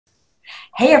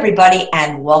Hey, everybody,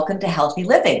 and welcome to Healthy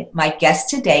Living. My guest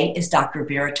today is Dr.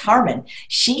 Vera Tarman.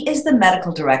 She is the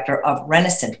medical director of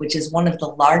Renascent, which is one of the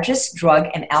largest drug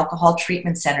and alcohol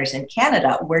treatment centers in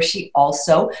Canada, where she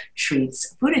also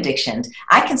treats food addictions.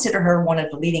 I consider her one of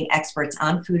the leading experts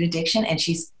on food addiction, and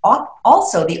she's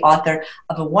also the author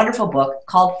of a wonderful book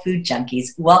called Food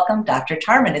Junkies. Welcome, Dr.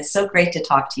 Tarman. It's so great to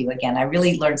talk to you again. I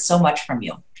really learned so much from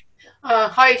you.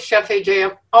 Hi, Chef AJ.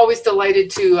 I'm always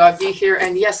delighted to be here.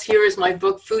 And yes, here is my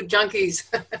book, Food Junkies.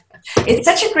 It's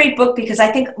such a great book because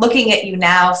I think looking at you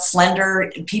now,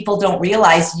 slender, people don't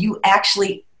realize you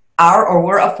actually are or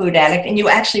were a food addict, and you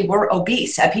actually were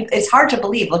obese. It's hard to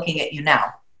believe looking at you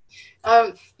now.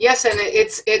 Yes, and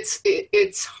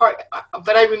it's hard,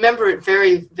 but I remember it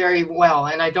very, very well,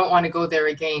 and I don't want to go there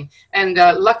again. And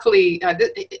luckily, I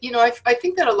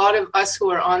think that a lot of us who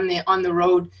are on the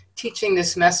road teaching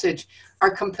this message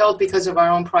are compelled because of our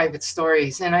own private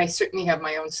stories. And I certainly have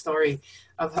my own story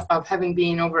of having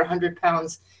been over 100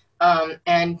 pounds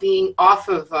and being off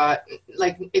of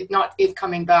not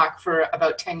coming back for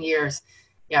about 10 years.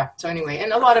 Yeah. So anyway,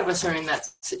 and a lot of us are in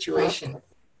that situation.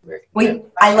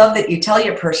 I love that you tell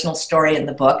your personal story in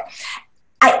the book.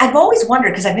 I've always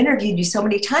wondered, because I've interviewed you so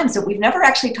many times, that we've never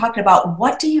actually talked about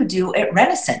what do you do at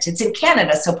Renascent. It's in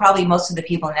Canada, so probably most of the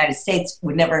people in the United States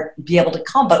would never be able to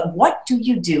come, but what do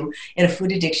you do in a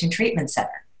food addiction treatment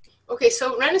center? Okay,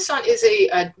 so Renascent is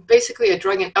basically a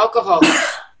drug and alcohol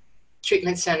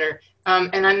treatment center,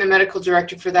 and I'm the medical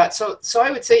director for that. So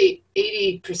I would say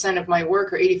 80% of my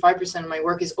work, or 85% of my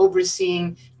work, is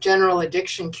overseeing general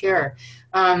addiction care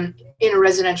in a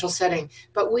residential setting.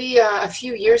 But we, a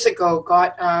few years ago,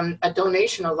 got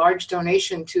a large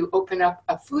donation to open up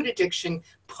a food addiction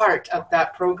part of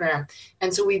that program.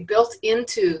 And so we built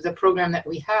into the program that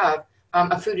we have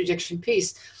a food addiction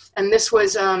piece. And this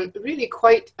was really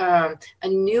quite a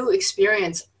new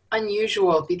experience,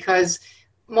 unusual, because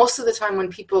most of the time when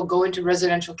people go into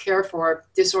residential care for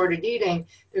disordered eating,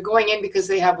 they're going in because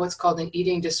they have what's called an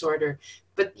eating disorder.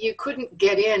 But you couldn't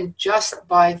get in just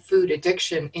by food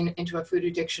addiction into a food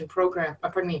addiction program,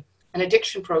 an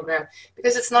addiction program,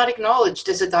 because it's not acknowledged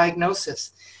as a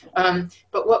diagnosis.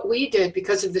 But what we did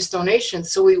because of this donation,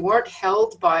 so we weren't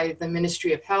held by the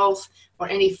Ministry of Health or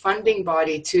any funding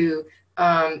body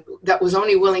that was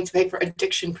only willing to pay for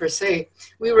addiction per se.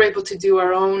 We were able to do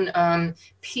our own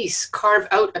piece, carve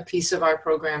out a piece of our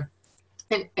program,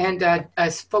 and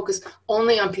focus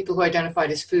only on people who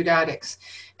identified as food addicts.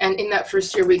 And in that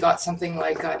first year, we got something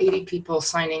like 80 people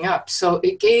signing up. So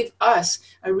it gave us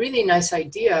a really nice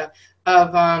idea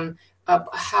of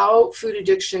how food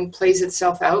addiction plays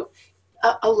itself out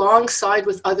alongside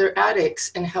with other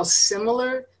addicts, and how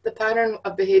similar the pattern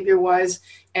of behavior was,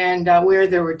 and where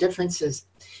there were differences.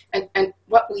 And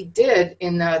what we did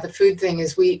in the food thing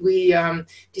is we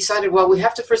decided, well, we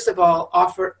have to first of all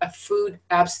offer a food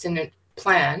abstinent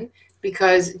plan,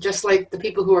 because just like the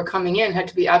people who were coming in had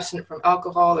to be abstinent from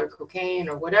alcohol or cocaine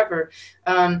or whatever,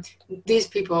 these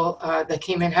people that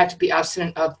came in had to be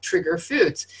abstinent of trigger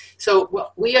foods. So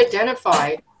what we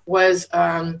identified was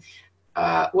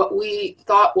what we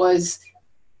thought was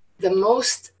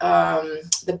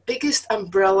the biggest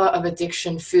umbrella of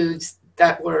addiction foods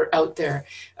that were out there.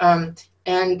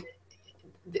 And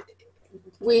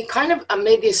we kind of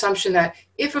made the assumption that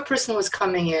if a person was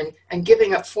coming in and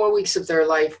giving up 4 weeks of their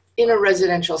life in a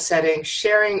residential setting,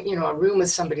 sharing, a room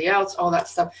with somebody else, all that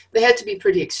stuff, they had to be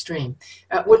pretty extreme.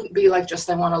 It wouldn't be like just,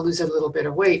 I want to lose a little bit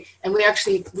of weight. And we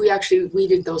actually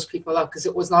weeded those people out, because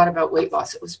it was not about weight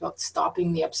loss. It was about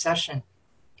stopping the obsession.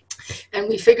 And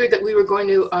we figured that we were going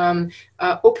to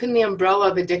open the umbrella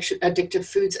of addictive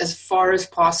foods as far as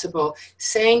possible,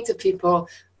 saying to people,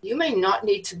 you may not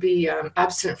need to be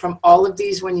abstinent from all of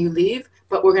these when you leave,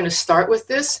 but we're going to start with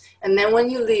this. And then when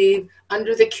you leave,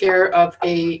 under the care of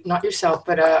not yourself,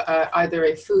 but either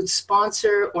a food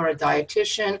sponsor or a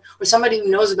dietitian or somebody who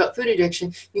knows about food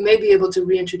addiction, you may be able to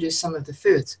reintroduce some of the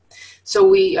foods. So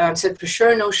we said for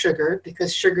sure no sugar,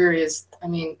 because sugar is,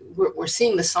 we're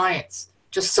seeing the science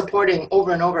just supporting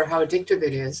over and over how addictive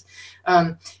it is.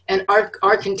 And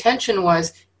our contention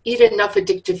was, eat enough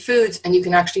addictive foods and you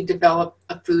can actually develop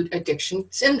a food addiction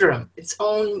syndrome, its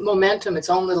own momentum, its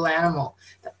own little animal,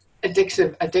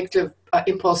 addictive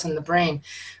impulse in the brain.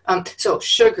 So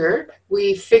sugar,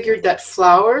 we figured that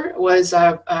flour was,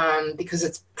 because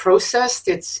it's processed,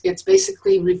 it's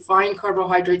basically refined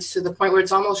carbohydrates to the point where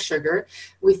it's almost sugar.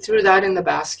 We threw that in the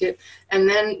basket. And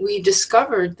then we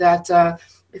discovered that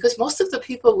because most of the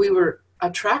people we were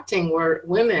attracting were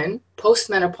women,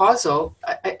 postmenopausal.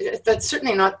 That's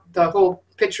certainly not the whole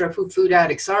picture of who food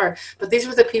addicts are, but these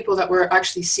were the people that were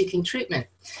actually seeking treatment.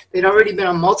 They'd already been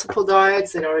on multiple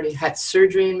diets, they'd already had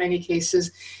surgery in many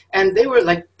cases, and they were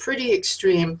like pretty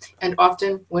extreme, and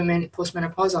often women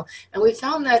postmenopausal. And we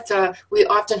found that we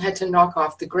often had to knock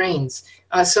off the grains.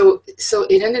 So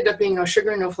it ended up being no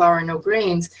sugar, no flour, no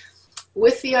grains,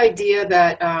 with the idea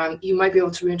that you might be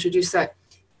able to reintroduce that.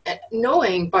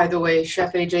 Knowing, by the way,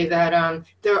 Chef AJ, that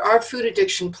there are food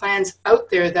addiction plans out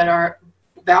there that are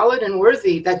valid and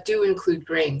worthy that do include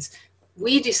grains.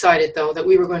 We decided, though, that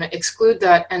we were going to exclude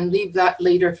that and leave that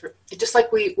later. Just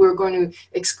like we were going to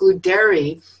exclude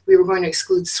dairy, we were going to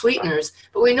exclude sweeteners,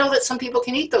 but we know that some people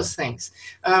can eat those things.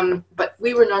 But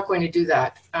we were not going to do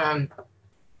that.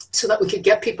 So that we could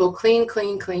get people clean,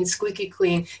 squeaky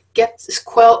clean,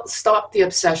 stop the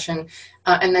obsession,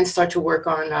 and then start to work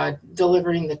on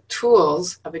delivering the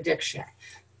tools of addiction.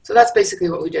 So that's basically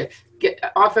what we did.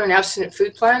 Offer an abstinent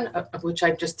food plan, of which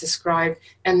I've just described,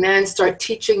 and then start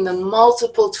teaching them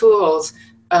multiple tools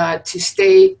to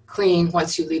stay clean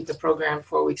once you leave the program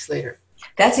 4 weeks later.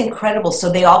 That's incredible.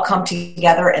 So they all come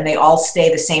together and they all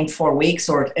stay the same 4 weeks,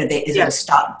 or is it a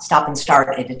stop and start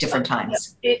at different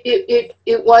times?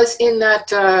 It was in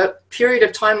that period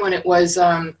of time when it was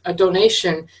a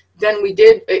donation. Then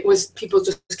people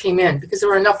just came in because there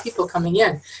were enough people coming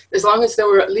in. As long as there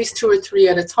were at least 2 or 3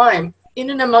 at a time, in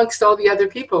and amongst all the other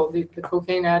people, the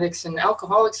cocaine addicts and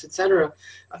alcoholics, etc.,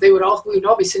 we would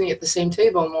all be sitting at the same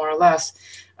table, more or less.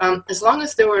 As long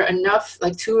as there were enough,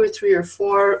 like 2 or 3 or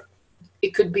 4,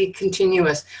 it could be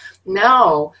continuous.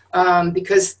 Now,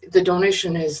 because the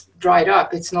donation is dried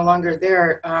up, it's no longer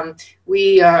there,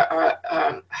 we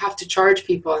have to charge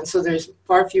people, and so there's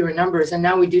far fewer numbers, and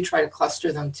now we do try to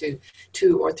cluster them to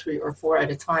 2 or 3 or 4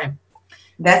 at a time.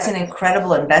 That's an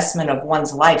incredible investment of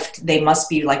one's life. They must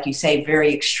be, like you say,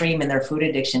 very extreme in their food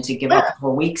addiction to give up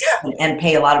for weeks and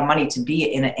pay a lot of money to be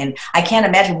in it. And I can't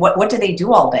imagine, what do they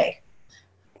do all day?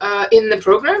 In the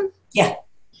program? Yeah.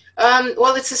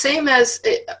 Well, it's the same as,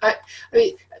 I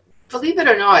mean, believe it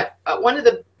or not, one of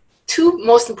the 2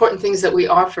 most important things that we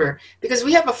offer, because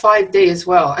we have a 5-day as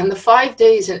well, and the 5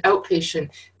 days an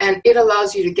outpatient, and it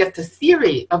allows you to get the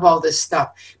theory of all this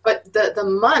stuff. But the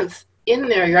month in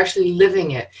there, you're actually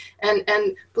living it.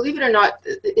 And believe it or not,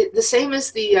 the same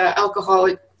as the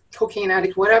alcoholic, cocaine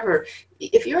addict, whatever,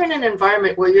 if you're in an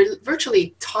environment where you're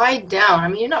virtually tied down, I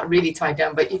mean, you're not really tied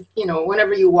down, but you know,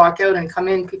 whenever you walk out and come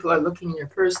in, people are looking in your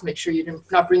purse to make sure you're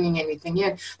not bringing anything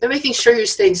in. They're making sure you're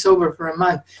staying sober for a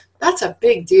month. That's a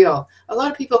big deal. A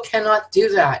lot of people cannot do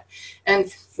that.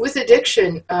 And with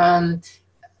addiction,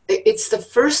 it's the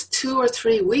first 2 or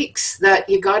 3 weeks that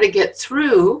you got to get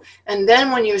through. And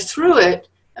then when you're through it,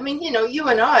 I mean, you know, you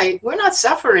and I, we're not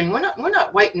suffering. We're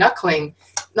not white knuckling,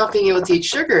 not being able to eat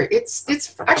sugar.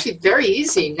 It's actually very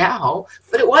easy now,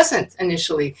 but it wasn't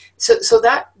initially. So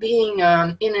that being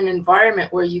in an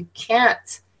environment where you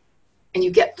can't, and you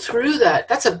get through that,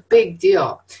 that's a big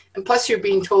deal. And plus you're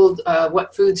being told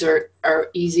what foods are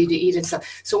easy to eat and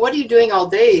stuff. So what are you doing all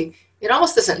day? It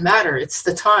almost doesn't matter. It's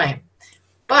the time.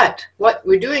 But what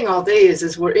we're doing all day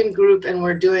is we're in group and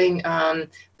we're doing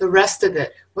the rest of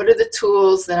it. What are the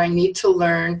tools that I need to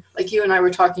learn? Like you and I were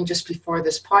talking just before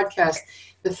this podcast,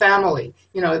 the family.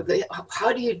 You know,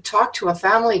 how do you talk to a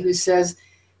family who says,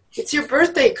 it's your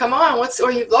birthday, come on,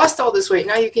 or you've lost all this weight,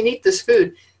 now you can eat this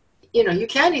food. You know, you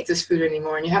can't eat this food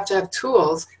anymore, and you have to have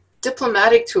tools,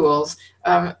 diplomatic tools,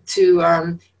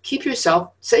 to keep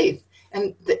yourself safe.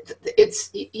 And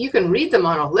you can read them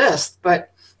on a list,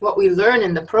 but what we learn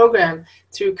in the program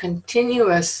through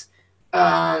continuous,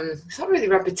 it's not really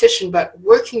repetition, but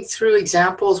working through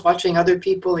examples, watching other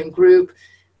people in group.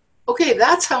 Okay,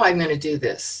 that's how I'm going to do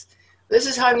this. This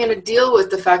is how I'm going to deal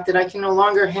with the fact that I can no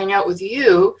longer hang out with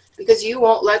you because you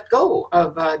won't let go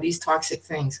of these toxic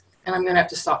things. And I'm going to have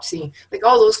to stop seeing, like,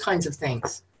 all those kinds of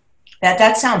things.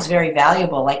 That sounds very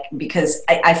valuable, like, because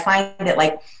I find that,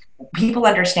 like, people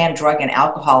understand drug and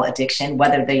alcohol addiction,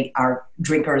 whether they are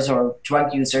drinkers or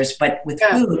drug users, but with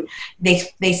food,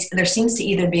 there seems to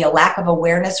either be a lack of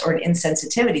awareness or an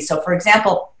insensitivity. So, for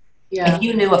example, if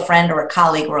you knew a friend or a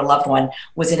colleague or a loved one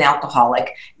was an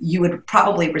alcoholic, you would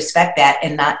probably respect that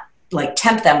and not like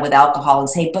tempt them with alcohol and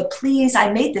say, but please,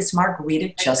 I made this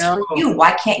margarita just for you.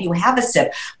 Why can't you have a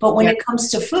sip? But when it comes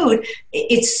to food,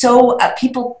 it's so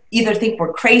people either think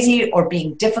we're crazy or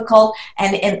being difficult,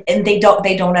 and they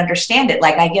don't understand it.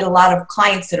 Like, I get a lot of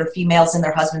clients that are females and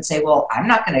their husbands say, well, I'm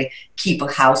not going to keep a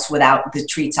house without the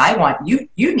treats I want. You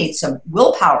need some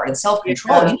willpower and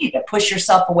self-control. You need to push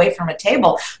yourself away from a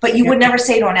table. But you would never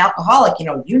say to an alcoholic, you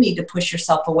know, you need to push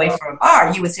yourself away from a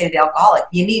bar. You would say to the alcoholic,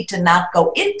 you need to not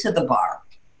go into the bar.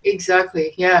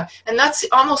 Exactly. Yeah. And that's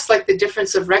almost like the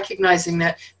difference of recognizing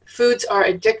that foods are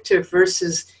addictive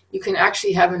versus you can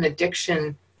actually have an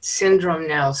addiction syndrome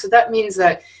now. So that means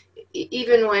that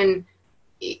even when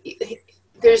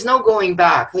there's no going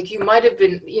back, like you might have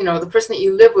been, you know, the person that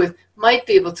you live with might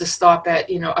be able to stop at,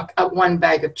 you know, at one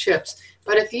bag of chips.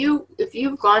 But if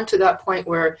you've gone to that point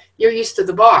where you're used to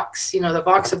the box, you know, the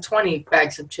box of 20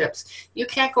 bags of chips, you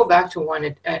can't go back to one.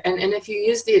 And if you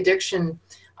use the addiction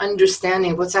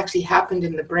understanding of what's actually happened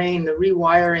in the brain, the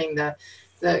rewiring,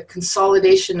 the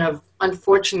consolidation of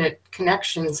unfortunate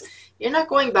connections, you're not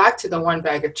going back to the one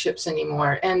bag of chips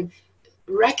anymore. And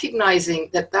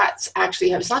recognizing that that's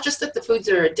actually, it's not just that the foods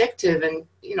are addictive and,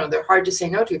 you know, they're hard to say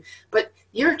no to, but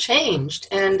you're changed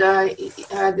and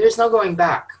there's no going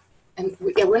back. And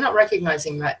we're not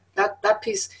recognizing that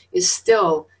piece is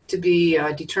still to be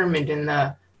determined in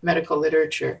the medical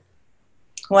literature.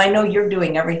 Well, I know you're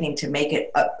doing everything to make it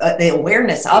the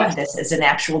awareness of this as an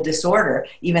actual disorder,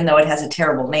 even though it has a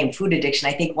terrible name, food addiction.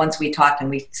 I think once we talked and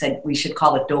we said we should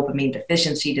call it dopamine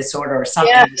deficiency disorder or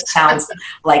something that sounds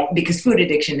like, because food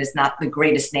addiction is not the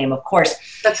greatest name, of course.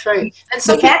 That's right. And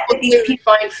so people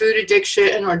find food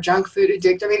addiction or junk food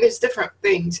addiction. I mean, there's different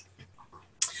things.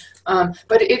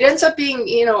 But it ends up being,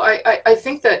 you know, I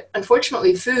think that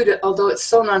unfortunately food, although it's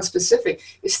so nonspecific,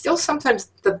 is still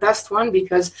sometimes the best one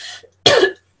because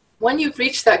when you've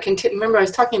reached that, remember I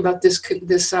was talking about this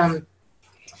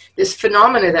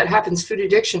phenomena that happens, food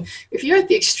addiction. If you're at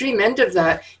the extreme end of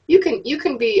that, you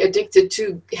can be addicted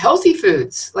to healthy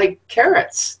foods like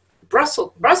carrots,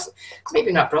 Brussels,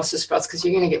 maybe not Brussels sprouts because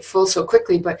you're going to get full so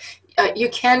quickly, but you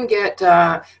can get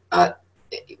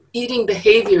eating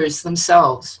behaviors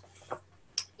themselves.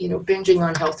 You know, binging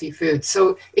on healthy foods.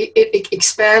 So it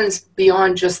expands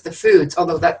beyond just the foods,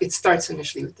 although it starts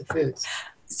initially with the foods.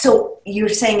 So you're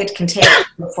saying it can take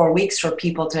 4 weeks for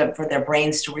people for their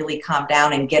brains to really calm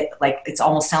down and get, like, it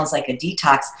almost sounds like a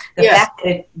detox. The fact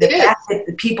that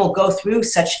the people go through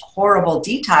such horrible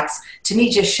detox, to me,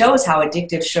 just shows how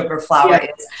addictive sugar flour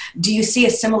is. Do you see a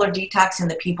similar detox in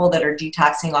the people that are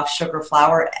detoxing off sugar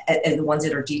flour and the ones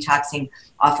that are detoxing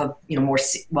off of, you know, more,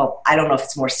 well, I don't know if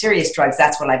it's more serious drugs.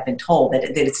 That's what I've been told,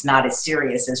 that it's not as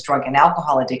serious as drug and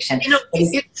alcohol addiction. You know,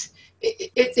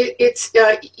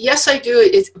 yes, I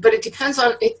do. But it depends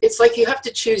on, it's like you have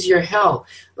to choose your hell.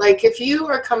 Like if you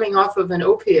are coming off of an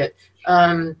opiate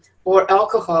or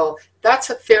alcohol,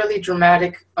 that's a fairly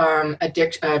dramatic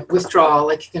withdrawal.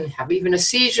 Like you can have even a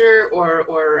seizure or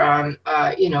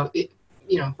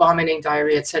vomiting,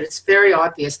 diarrhea, etc. It's very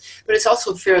obvious, but it's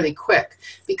also fairly quick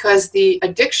because the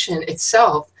addiction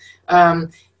itself,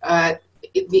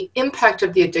 the impact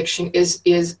of the addiction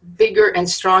is bigger and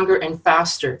stronger and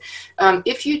faster.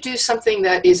 If you do something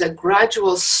that is a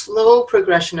gradual, slow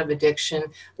progression of addiction,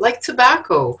 like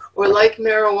tobacco or like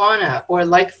marijuana or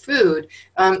like food,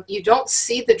 you don't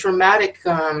see the dramatic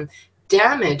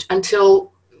damage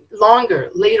until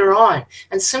later on.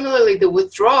 And similarly, the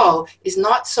withdrawal is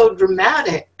not so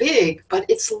dramatic, big, but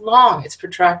it's long, it's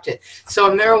protracted. So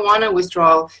a marijuana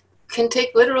withdrawal can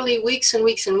take literally weeks and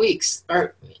weeks and weeks,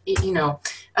 or, you know,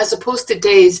 as opposed to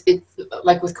days,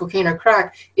 like with cocaine or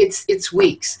crack, it's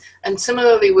weeks. And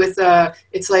similarly with,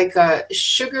 it's like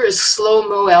sugar is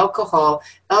slow-mo alcohol.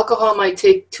 Alcohol might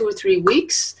take 2 or 3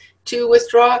 weeks to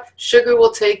withdraw. Sugar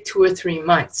will take 2 or 3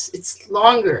 months. It's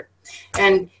longer.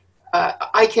 And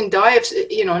I can die of,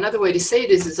 you know, another way to say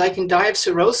it is I can die of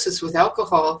cirrhosis with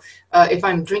alcohol if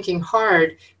I'm drinking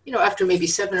hard, you know, after maybe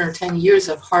 7 or 10 years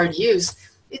of hard use.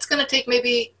 It's going to take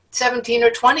maybe 17 or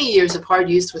 20 years of hard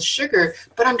use with sugar,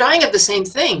 but I'm dying of the same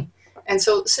thing. And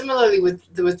so similarly with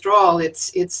the withdrawal,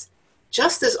 it's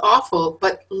just as awful,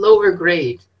 but lower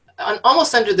grade,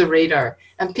 almost under the radar.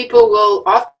 And people will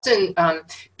often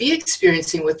be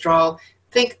experiencing withdrawal,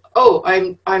 think, oh,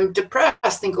 I'm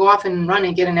depressed, and go off and run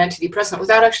and get an antidepressant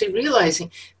without actually realizing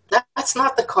that's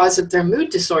not the cause of their mood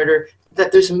disorder,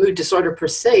 that there's a mood disorder per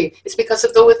se. It's because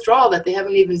of the withdrawal that they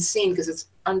haven't even seen because it's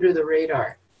under the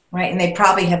radar. Right, and they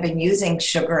probably have been using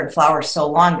sugar and flour so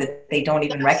long that they don't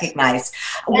even recognize.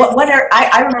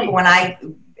 I remember when I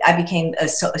I became a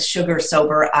sugar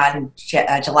sober on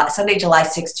Sunday, July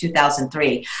 6,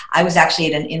 2003. I was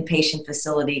actually at an inpatient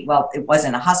facility. Well, it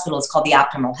wasn't a hospital. It's called the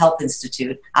Optimum Health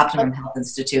Institute.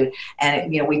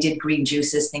 And, we did green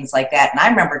juices, things like that. And I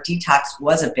remember detox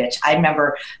was a bitch. I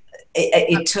remember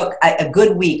it took a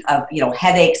good week of,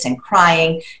 headaches and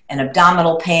crying and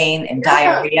abdominal pain and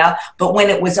diarrhea. But when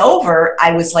it was over,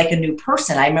 I was like a new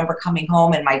person. I remember coming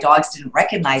home and my dogs didn't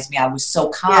recognize me. I was so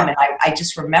calm. And I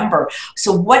just remember.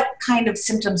 So what kind of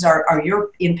symptoms are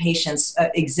your inpatients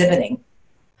exhibiting?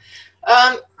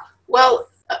 Well,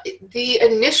 the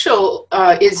initial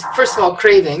is, first of all,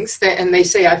 cravings, and they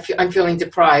say, I'm feeling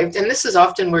deprived. And this is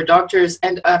often where doctors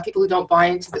and people who don't buy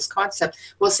into this concept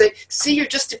will say, see, you're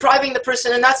just depriving the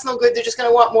person, and that's no good. They're just going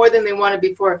to want more than they wanted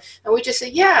before. And we just say,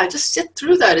 yeah, just sit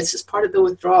through that. It's just part of the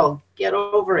withdrawal. Get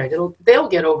over it. They'll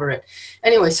get over it.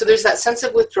 Anyway, so there's that sense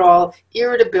of withdrawal,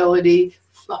 irritability,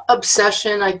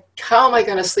 obsession. How am I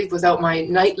going to sleep without my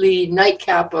nightly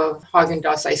nightcap of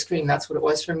Haagen-Dazs ice cream? That's what it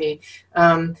was for me.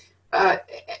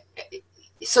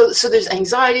 So there's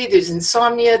anxiety, there's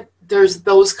insomnia, there's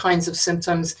those kinds of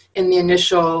symptoms in the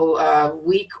initial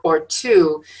week or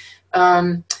two.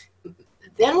 Then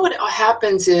what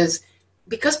happens is,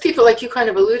 because people, like you kind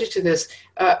of alluded to this,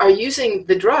 are using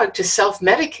the drug to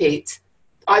self-medicate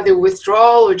either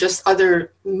withdrawal or just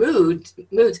other moods.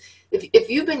 If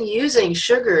you've been using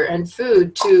sugar and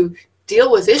food to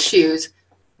deal with issues,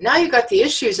 now you've got the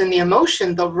issues and the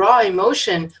emotion, the raw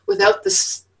emotion, without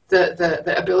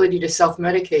the ability to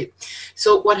self-medicate.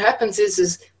 So what happens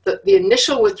is the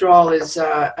initial withdrawal is,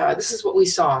 this is what we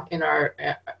saw in our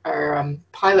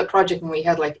pilot project when we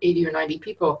had like 80 or 90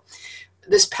 people.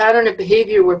 This pattern of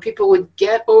behavior where people would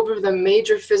get over the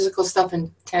major physical stuff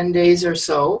in 10 days or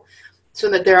so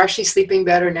that they're actually sleeping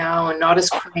better now and not as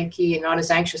cranky and not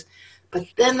as anxious. But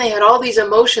then they had all these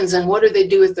emotions, and what do they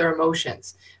do with their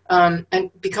emotions? And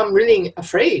become really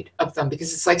afraid of them,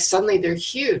 because it's like suddenly they're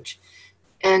huge.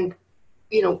 And,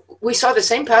 we saw the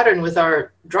same pattern with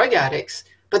our drug addicts,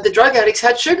 but the drug addicts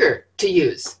had sugar to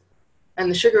use.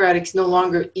 And the sugar addicts no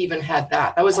longer even had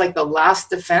that. That was like the last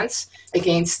defense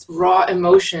against raw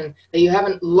emotion that you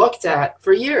haven't looked at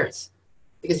for years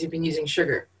because you've been using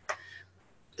sugar.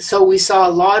 So we saw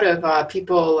a lot of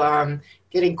people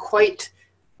getting quite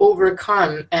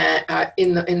overcome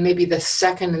in maybe the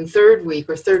second and third week,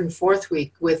 or third and fourth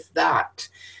week, with that.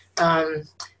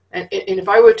 And if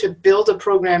I were to build a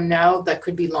program now that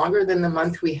could be longer than the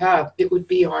month we have, it would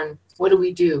be on what do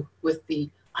we do with the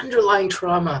underlying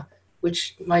trauma,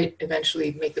 which might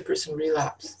eventually make the person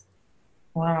relapse.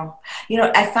 Wow.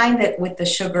 I find that with the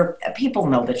sugar, people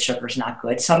know that sugar's not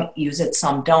good. Some use it,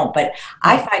 some don't. But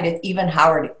I find it even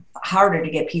harder to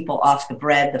get people off the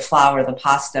bread, the flour, the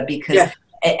pasta, because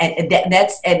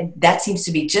that seems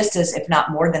to be just as, if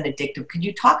not more than, addictive. Could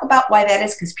you talk about why that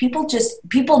is? Because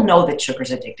people know that sugar's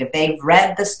addictive. They've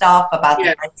read the stuff about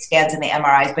the brain scans and the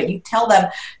MRIs, but you tell them,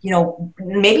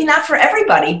 maybe not for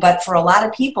everybody, but for a lot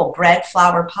of people, bread,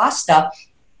 flour, pasta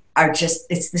are just,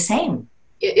 it's the same.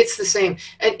 It's the same.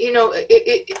 And,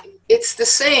 it's the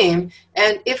same.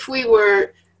 And if we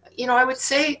were, I would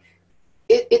say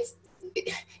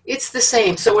it's the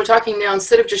same. So we're talking now,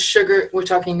 instead of just sugar, we're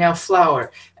talking now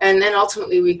flour. And then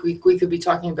ultimately we could be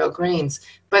talking about grains.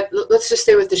 But let's just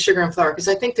stay with the sugar and flour, because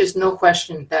I think there's no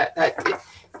question that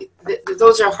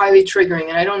those are highly triggering.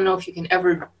 And I don't know if you can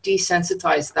ever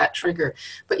desensitize that trigger.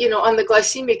 But, on the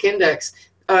glycemic index,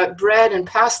 bread and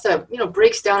pasta,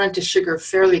 breaks down into sugar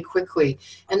fairly quickly.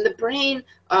 And the brain,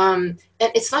 and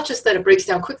it's not just that it breaks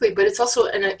down quickly, but it's also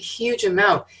in a huge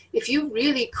amount. If you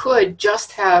really could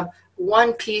just have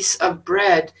one piece of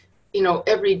bread,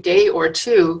 every day or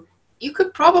two, you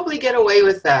could probably get away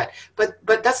with that. But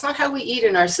that's not how we eat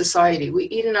in our society. We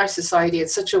eat in our society in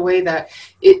such a way that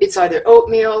it's either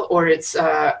oatmeal or it's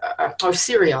or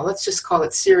cereal. Let's just call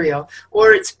it cereal,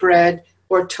 or it's bread,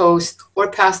 or toast, or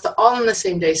pasta, all on the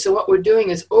same day. So what we're doing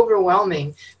is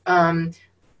overwhelming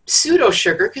pseudo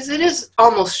sugar, because it is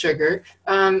almost sugar,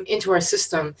 into our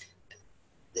system,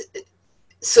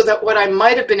 so that what I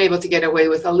might have been able to get away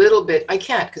with a little bit, I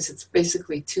can't, because it's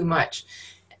basically too much.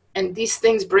 And these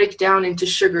things break down into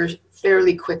sugar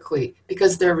fairly quickly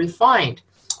because they're refined.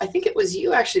 I think it was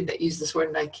you actually that used this word,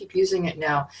 and I keep using it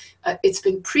now. It's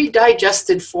been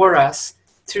pre-digested for us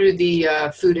through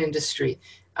the food industry.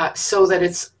 So that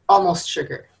it's almost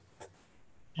sugar.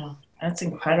 Oh, that's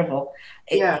incredible.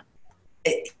 Yeah.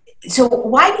 So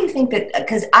why do you think that,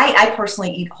 because I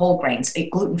personally eat whole grains,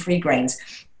 eat gluten-free grains.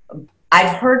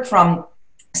 I've heard from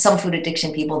some food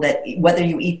addiction people that whether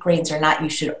you eat grains or not, you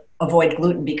should avoid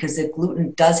gluten because the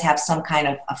gluten does have some kind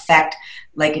of effect,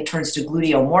 like it turns to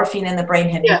gluteomorphine in the brain.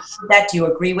 Have you Yes. heard that? Do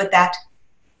you agree with that?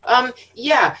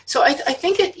 Yeah, so I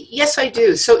think yes, I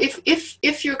do. So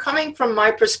if you're coming from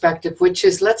my perspective, which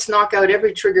is let's knock out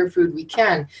every trigger food we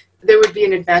can, there would be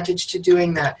an advantage to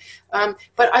doing that.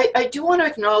 But I do want to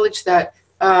acknowledge that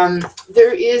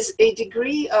there is a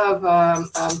degree of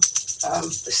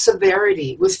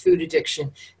severity with food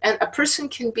addiction. And a person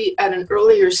can be at an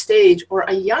earlier stage or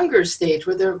a younger stage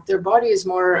where their body is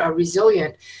more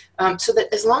resilient. So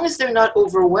that as long as they're not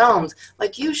overwhelmed,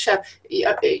 like you, Chef,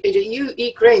 you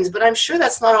eat grains, but I'm sure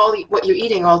that's not all what you're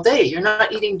eating all day. You're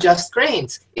not eating just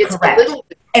grains. It's Correct. a little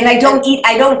bit. And I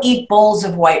don't eat bowls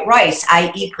of white rice.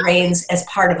 I eat grains as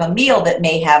part of a meal that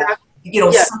may have,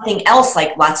 something else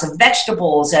like lots of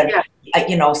vegetables and,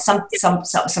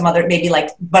 some other, maybe like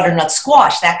butternut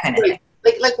squash, that kind of thing.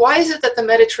 Like, why is it that the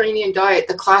Mediterranean diet,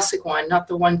 the classic one, not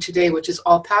the one today, which is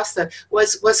all pasta,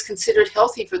 was considered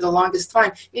healthy for the longest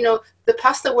time? The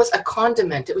pasta was a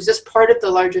condiment. It was just part of the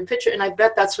larger picture, and I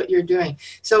bet that's what you're doing.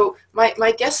 So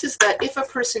my guess is that if a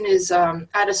person is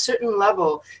at a certain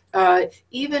level,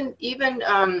 even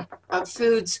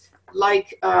foods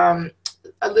like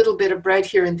a little bit of bread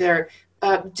here and there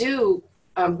do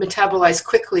metabolize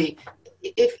quickly.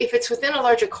 If it's within a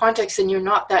larger context and you're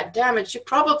not that damaged, you're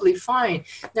probably fine.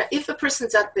 Now, if a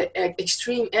person's at the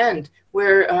extreme end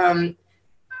where,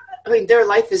 their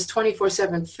life is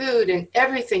 24/7 food and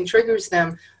everything triggers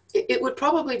them, it would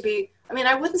probably be,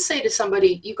 I wouldn't say to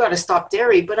somebody, you got to stop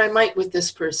dairy, but I might with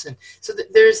this person. So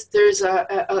there's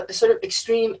a sort of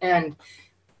extreme end.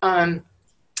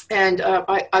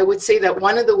 I would say that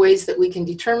one of the ways that we can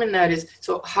determine that is,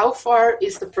 so how far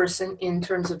is the person in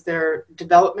terms of their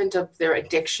development of their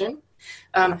addiction,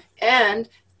 and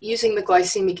using the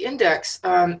glycemic index.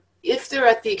 If they're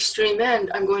at the extreme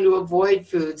end, I'm going to avoid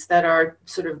foods that are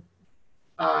sort of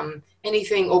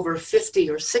anything over 50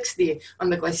 or 60 on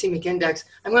the glycemic index.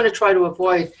 I'm going to try to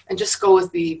avoid and just go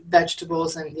with the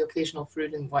vegetables and the occasional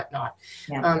fruit and whatnot.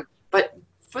 Yeah. But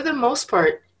for the most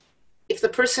part, if the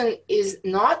person is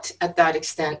not at that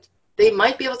extent, they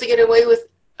might be able to get away with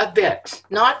a bit,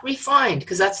 not refined,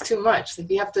 because that's too much. Like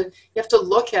you have to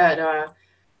look at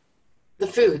the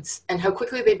foods and how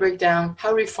quickly they break down,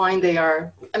 how refined they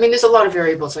are. There's a lot of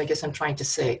variables, I guess I'm trying to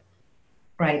say.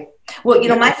 Right. Well,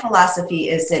 my philosophy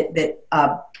is that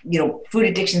food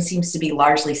addiction seems to be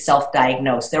largely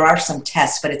self-diagnosed. There are some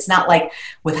tests, but it's not like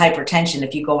with hypertension.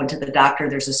 If you go into the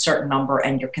doctor, there's a certain number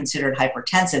and you're considered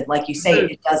hypertensive. Like you say,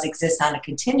 it does exist on a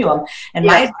continuum. And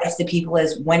my advice to people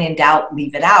is when in doubt,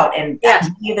 leave it out. And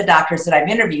many of the doctors that I've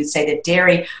interviewed say that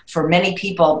dairy, for many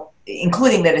people,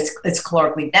 including that it's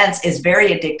calorically dense, is very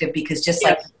addictive because just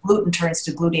like gluten turns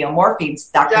to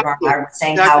gluteomorphines, Dr. Barnhart was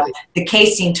saying how the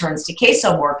casein turns to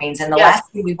casomorphines, and the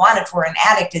last thing we want if we're an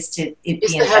addict is to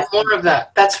have more of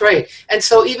that. That's right. And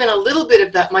so even a little bit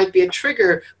of that might be a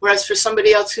trigger, whereas for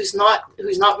somebody else who's not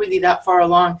really that far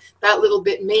along, that little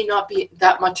bit may not be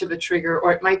that much of a trigger,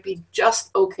 or it might be just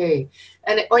okay.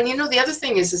 And the other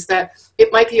thing is that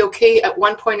it might be okay at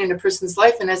one point in a person's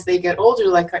life, and as they get older,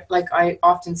 like I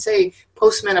often say,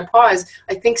 post-menopause,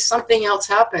 I think something else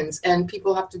happens, and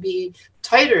people have to be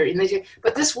tighter. And they say,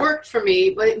 but this worked for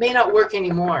me, but it may not work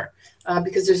anymore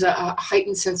because there's a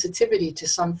heightened sensitivity to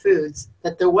some foods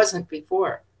that there wasn't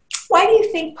before. Why do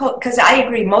you think, because I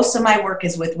agree, most of my work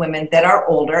is with women that are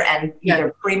older and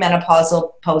either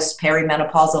premenopausal,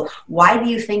 post-perimenopausal. Why do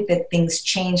you think that things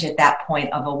change at that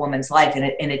point of a woman's life and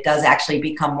it does actually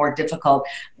become more difficult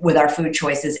with our food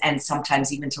choices and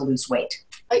sometimes even to lose weight?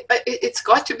 It's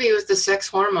got to be with the sex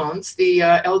hormones, the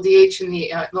LDH and the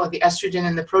estrogen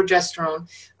and the progesterone.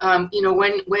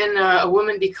 When a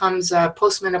woman becomes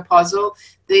postmenopausal,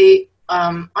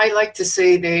 I like to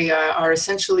say they are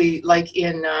essentially like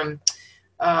in,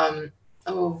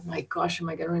 oh my gosh, am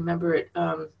I going to remember it?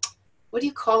 What do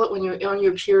you call it when you're on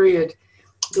your period?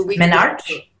 The week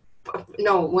menarche?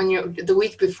 No, when you're the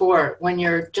week before, when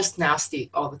you're just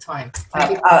nasty all the time.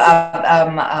 I'm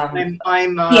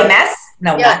PMS?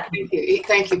 No, not.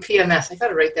 Thank you, PMS. I got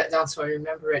to write that down so I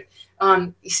remember it.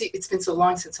 You see, it's been so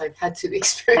long since I've had to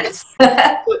experience.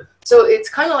 So it's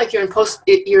kind of like you're in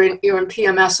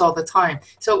PMS all the time.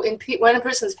 So when a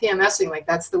person's PMSing, like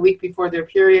that's the week before their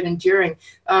period and during,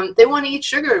 they want to eat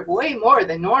sugar way more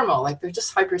than normal. Like they're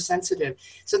just hypersensitive.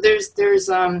 So there's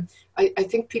I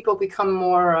think people become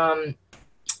more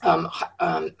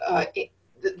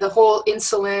the whole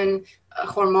insulin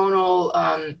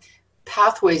hormonal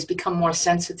pathways become more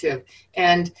sensitive,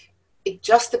 and it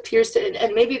just appears to,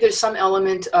 and maybe there's some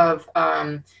element of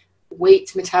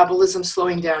weight metabolism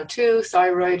slowing down too,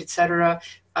 thyroid, etc.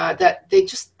 That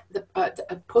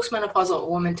the postmenopausal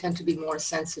women tend to be more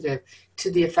sensitive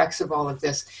to the effects of all of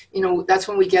this. You know, that's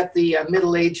when we get the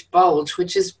middle-aged bulge,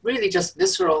 which is really just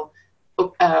visceral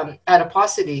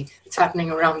adiposity. It's happening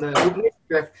around the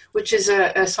midriff, which is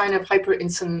a sign of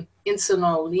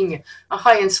hyperinsulinemia, a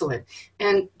high insulin.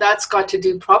 And that's got to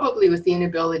do probably with the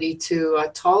inability to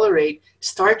tolerate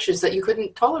starches that you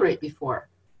couldn't tolerate before.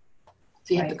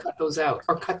 So you have to cut those out,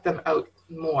 or cut them out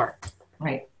more.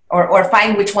 Right. Or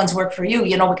find which ones work for you.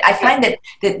 You know, I find that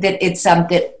it's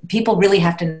that people really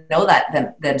have to know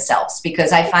that themselves,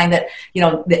 because I find that, you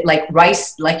know, that like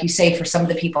rice, like you say, for some of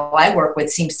the people I work with,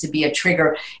 seems to be a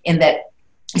trigger in that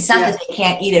it's not that they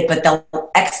can't eat it, but they'll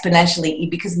exponentially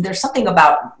eat, because there's something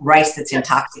about rice that's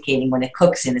intoxicating when it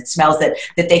cooks and it smells, that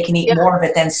they can eat more of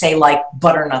it than, say, like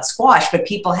butternut squash. But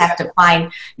people have to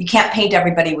find, you can't paint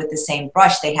everybody with the same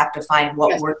brush. They have to find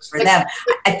what works for them.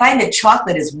 I find that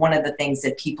chocolate is one of the things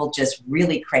that people just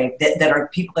really crave, that are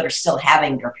people that are still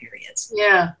having their periods.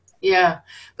 Yeah. Yeah.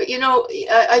 But, you know,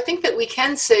 I think that we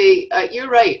can say, you're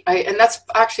right. And that's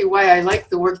actually why I like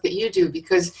the work that you do,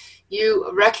 because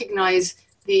you recognize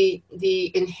the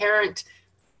inherent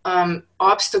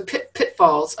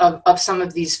pitfalls of some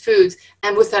of these foods,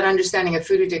 and with that understanding of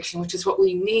food addiction, which is what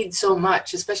we need so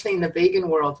much, especially in the vegan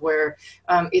world, where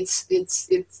it's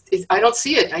I don't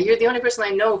see it. You're the only person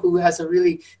I know who has a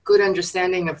really good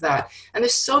understanding of that. And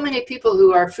there's so many people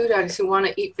who are food addicts who want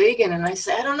to eat vegan, and I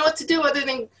say, I don't know what to do other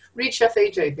than read Chef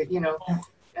AJ, but, you know.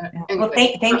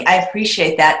 Anyway. Well, I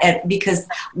appreciate that, and because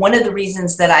one of the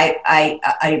reasons that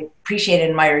I appreciate and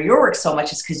admire your work so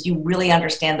much is because you really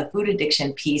understand the food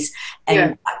addiction piece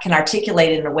and can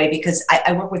articulate it in a way, because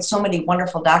I work with so many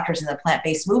wonderful doctors in the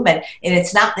plant-based movement, and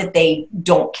it's not that they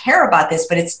don't care about this,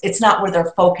 but it's not where their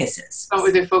focus is. Not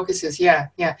where their focus is, yeah.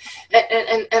 And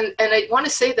I want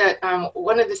to say that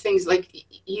one of the things, like,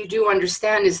 you do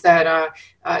understand is that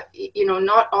you know,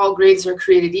 not all grains are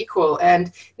created equal,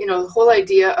 and, you know, the whole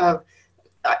idea of,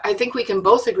 I think we can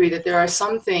both agree that there are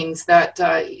some things that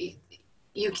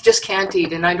you just can't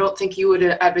eat, and I don't think you would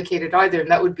advocate it either, and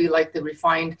that would be like the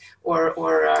refined or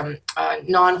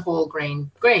non-whole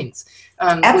grains.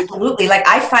 Absolutely. Like,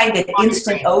 I find that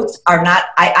instant oats are not,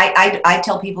 I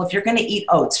tell people, if you're going to eat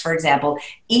oats, for example,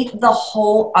 eat the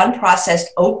whole unprocessed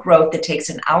oat growth that takes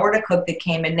an hour to cook, that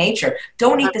came in nature.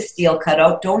 Don't eat the steel cut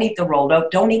oat. Don't eat the rolled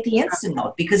oat. Don't eat the instant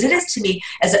oat, because it is, to me,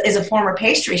 as a former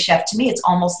pastry chef, to me, it's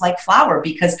almost like flour,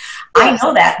 because I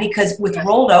know that, because with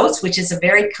rolled oats, which is a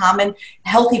very common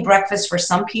healthy breakfast for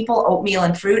some people, oatmeal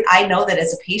and fruit, I know that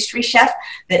as a pastry chef,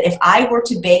 that if I were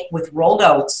to bake with rolled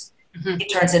oats,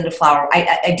 it turns into flour.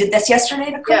 I did this yesterday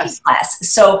in a cooking class.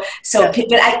 So, but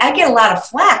I get a lot of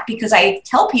flack, because I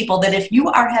tell people that if you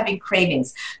are having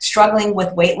cravings, struggling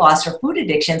with weight loss or food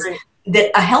addictions,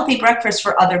 that a healthy breakfast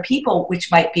for other people,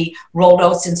 which might be rolled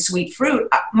oats and sweet fruit,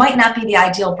 might not be the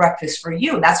ideal breakfast for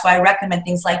you. That's why I recommend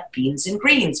things like beans and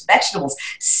greens, vegetables,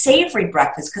 savory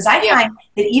breakfast, because I find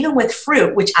that even with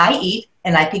fruit, which I eat,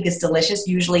 and I think it's delicious,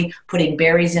 usually putting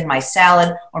berries in my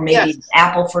salad, or maybe an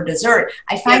apple for dessert,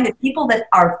 I find that people that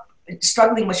are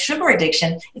struggling with sugar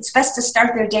addiction, it's best to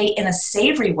start their day in a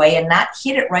savory way and not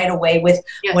hit it right away with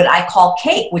what I call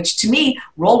cake, which to me,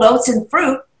 rolled oats and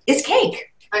fruit is cake.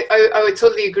 I would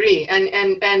totally agree, and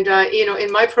you know,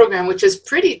 in my program, which is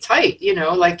pretty tight, you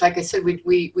know, like I said,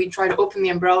 we try to open the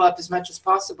umbrella up as much as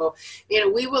possible. You know,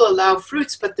 we will allow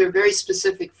fruits, but they're very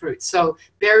specific fruits. So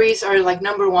berries are like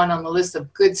 #1 on the list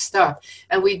of good stuff,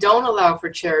 and we don't allow for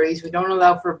cherries, we don't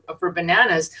allow for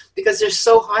bananas, because they're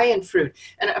so high in fruit.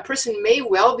 And a person may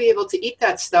well be able to eat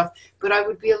that stuff, but I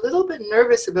would be a little bit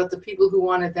nervous about the people who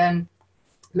want to then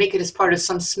make it as part of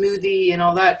some smoothie and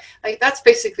all that. Like, that's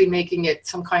basically making it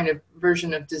some kind of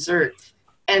version of dessert.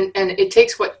 And it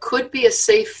takes what could be a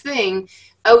safe thing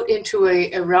out into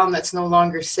a realm that's no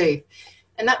longer safe.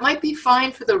 And that might be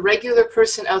fine for the regular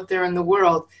person out there in the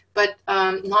world, but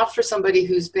not for somebody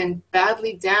who's been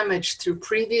badly damaged through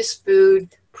previous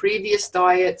food, previous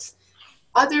diets,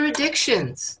 other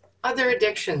addictions.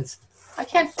 I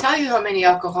can't tell you how many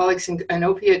alcoholics and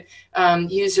opiate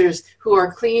users who are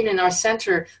clean in our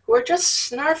center, who are just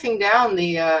snarfing down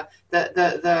the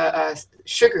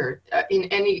sugar in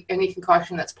any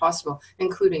concoction that's possible,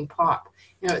 including pop.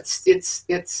 You know, it's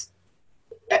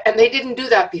and they didn't do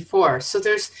that before. So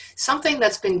there's something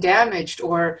that's been damaged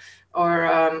or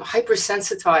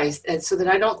hypersensitized, and so that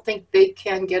I don't think they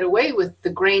can get away with the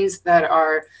grains that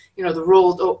are, you know, the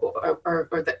rolled or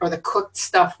the cooked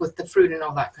stuff with the fruit and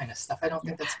all that kind of stuff. I don't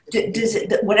think that's. Does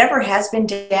it, whatever has been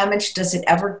damaged, does it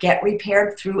ever get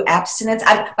repaired through abstinence?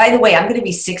 By the way, I'm going to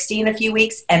be 60 in a few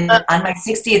weeks, and on my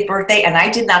 60th birthday, and I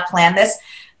did not plan this,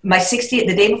 my 60th,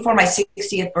 the day before my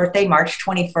 60th birthday, March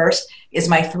 21st, is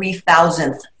my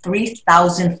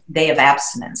 3,000th day of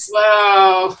abstinence.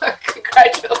 Wow.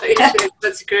 Congratulations.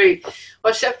 That's great.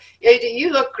 Well, Chef, you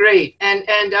look great. And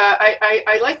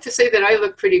I like to say that I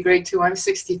look pretty great too. I'm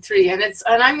 63 and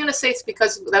I'm going to say it's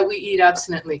because that we eat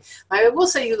abstinently. I will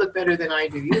say you look better than I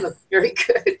do. You look very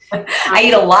good. I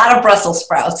eat a lot of Brussels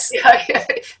sprouts. Yeah,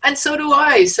 and so do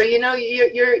I. So, you know,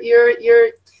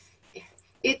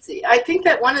 I think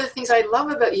that one of the things I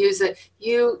love about you is that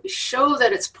you show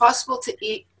that it's possible to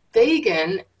eat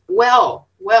vegan well,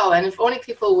 and if only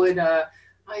people would,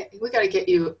 we got to get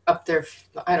you up there.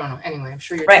 I don't know. Anyway, I'm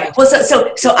sure you're right. Well,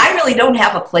 so I really don't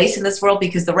have a place in this world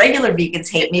because the regular vegans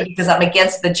hate me because I'm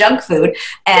against the junk food,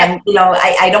 and you know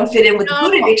I don't fit in with the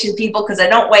food addiction people because I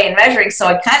don't weigh and measuring. So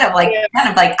I kind of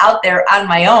like out there on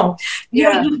my own. You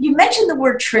know, you mentioned the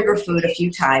word trigger food a few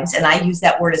times, and I use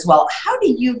that word as well. How do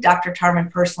you, Dr.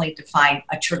 Tarman, personally define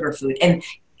a trigger food, and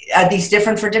are these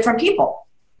different for different people?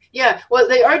 Yeah, well,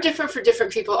 they are different for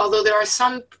different people, although there are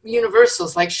some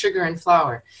universals like sugar and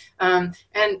flour. And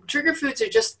trigger foods are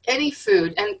just any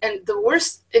food. And the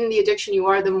worse in the addiction you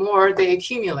are, the more they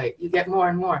accumulate. You get more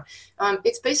and more.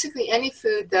 It's basically any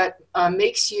food that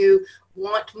makes you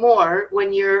want more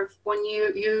when you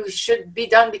should be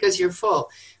done because you're full.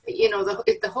 You know,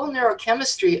 the whole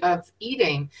neurochemistry of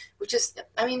eating, which is,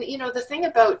 I mean, you know, the thing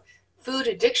about food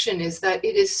addiction is that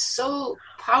it is so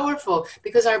powerful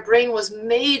because our brain was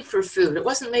made for food. It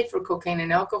wasn't made for cocaine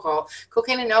and alcohol.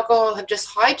 Cocaine and alcohol have just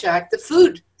hijacked the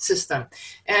food system.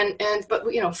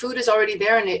 But you know, food is already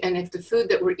there, and if the food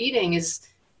that we're eating is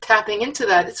tapping into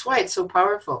that, that's why it's so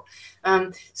powerful.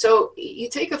 So you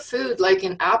take a food like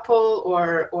an apple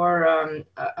or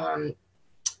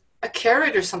a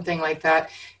carrot or something like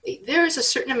that, there's a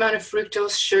certain amount of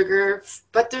fructose sugar,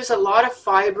 but there's a lot of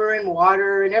fiber and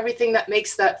water and everything that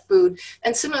makes that food.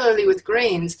 And similarly with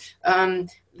grains,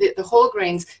 the whole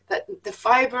grains, that the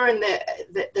fiber and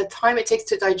the time it takes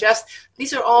to digest,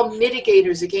 these are all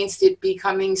mitigators against it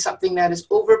becoming something that is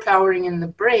overpowering in the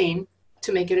brain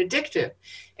to make it addictive.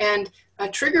 And a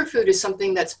trigger food is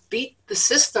something that's beat the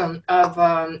system of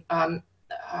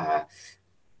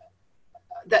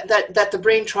that the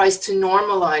brain tries to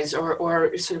normalize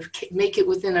or sort of make it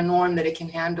within a norm that it can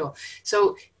handle.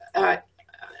 So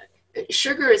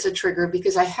sugar is a trigger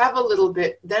because I have a little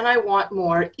bit, then I want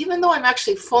more. Even though I'm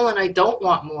actually full and I don't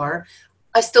want more,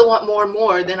 I still want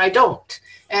more than I don't.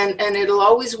 And it'll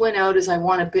always win out as I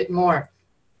want a bit more.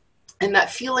 And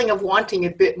that feeling of wanting a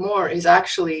bit more is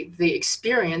actually the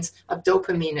experience of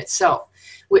dopamine itself,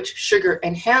 which sugar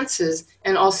enhances,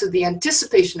 and also the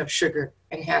anticipation of sugar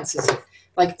enhances it,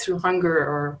 like through hunger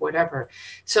or whatever.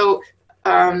 So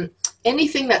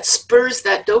anything that spurs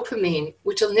that dopamine,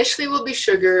 which initially will be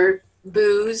sugar,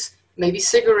 booze, maybe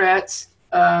cigarettes,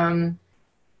 I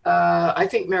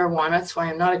think marijuana, that's why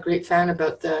I'm not a great fan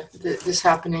about this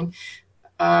happening,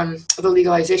 the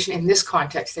legalization in this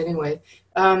context anyway,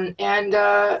 and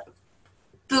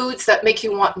foods that make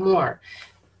you want more.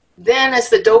 Then as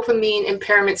the dopamine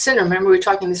impairment syndrome, remember we were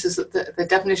talking, this is the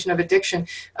definition of addiction,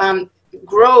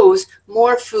 grows,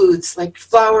 more foods like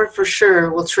flour for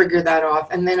sure will trigger that off,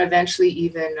 and then eventually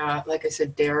even like I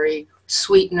said, dairy,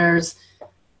 sweeteners.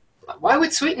 Why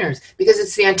would sweeteners? Because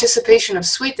it's the anticipation of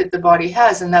sweet that the body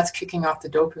has, and that's kicking off the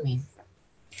dopamine.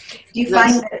 Do you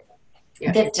find that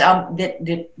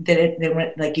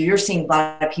like you're seeing a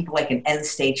lot of people like an end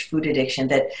stage food addiction,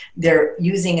 that they're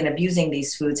using and abusing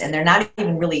these foods and they're not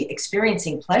even really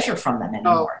experiencing pleasure from them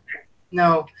anymore?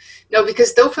 No,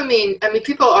 because dopamine, I mean,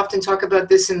 people often talk about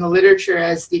this in the literature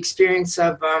as the experience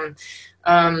of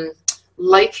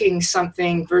liking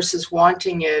something versus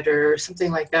wanting it or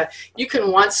something like that. You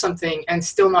can want something and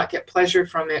still not get pleasure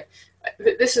from it.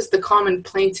 This is the common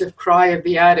plaintive cry of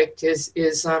the addict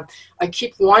is I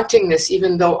keep wanting this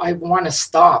even though I want to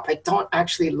stop. I don't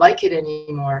actually like it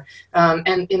anymore.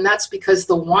 And that's because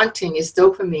the wanting is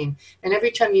dopamine. And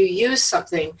every time you use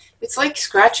something, it's like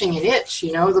scratching an itch,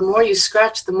 you know, the more you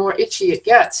scratch, the more itchy it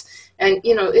gets. And,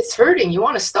 you know, it's hurting, you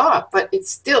want to stop, but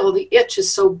it's still, the itch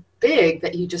is so big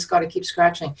that you just got to keep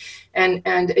scratching. And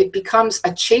it becomes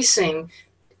a chasing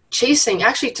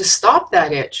actually to stop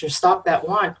that itch or stop that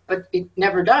want, but it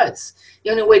never does. The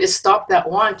only way to stop that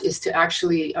want is to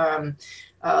actually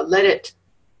let it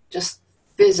just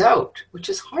fizz out, which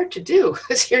is hard to do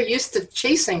because you're used to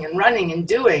chasing and running and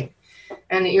doing.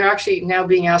 And you're actually now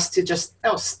being asked to just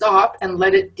stop and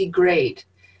let it degrade.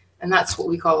 And that's what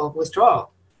we call withdrawal.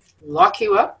 Lock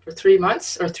you up for 3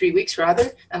 months or 3 weeks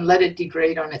rather, and let it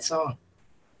degrade on its own.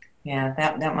 Yeah,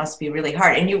 that must be really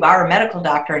hard. And you are a medical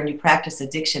doctor and you practice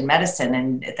addiction medicine,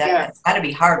 and that's got to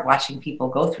be hard watching people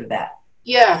go through that.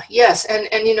 Yeah, yes.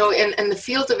 And you know, in the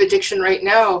field of addiction right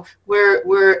now,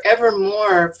 we're ever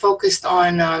more focused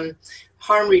on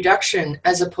harm reduction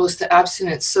as opposed to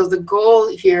abstinence. So the goal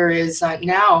here is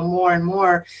now more and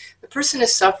more, the person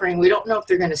is suffering. We don't know if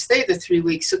they're going to stay the 3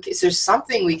 weeks. So is there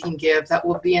something we can give that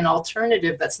will be an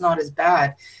alternative that's not as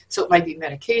bad? So it might be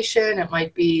medication. It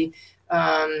might be,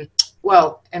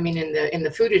 well, I mean, in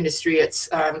the food industry, it's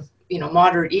you know,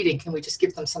 moderate eating. Can we just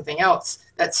give them something else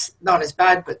that's not as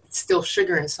bad, but still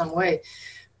sugar in some way?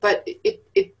 But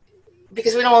it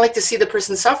because we don't like to see the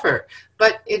person suffer.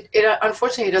 But it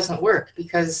unfortunately it doesn't work,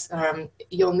 because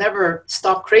you'll never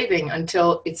stop craving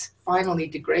until it's finally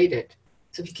degraded.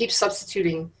 So if you keep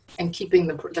substituting and keeping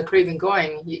the craving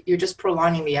going, you're just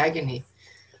prolonging the agony.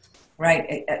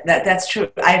 Right. That's true.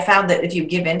 I found that if you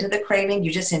give into the craving,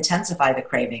 you just intensify the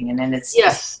craving, and then it's just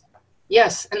Yes.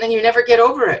 Yes, and then you never get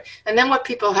over it. And then what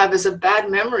people have is a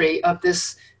bad memory of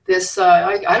this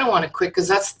I don't want to quit because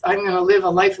that's I'm going to live a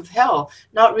life of hell,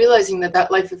 not realizing that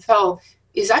that life of hell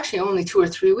is actually only 2 or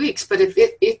 3 weeks. But if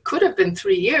it could have been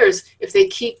 3 years if they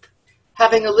keep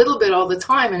having a little bit all the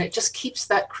time, and it just keeps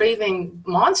that craving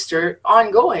monster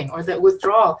ongoing, or that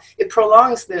withdrawal. It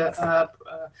prolongs the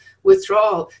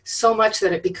withdrawal so much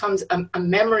that it becomes a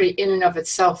memory in and of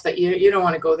itself that you don't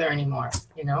want to go there anymore,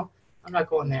 you know? I'm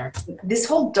not going there. this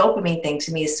whole dopamine thing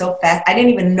to me is so fast. I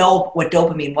didn't even know what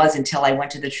dopamine was until I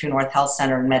went to the True North Health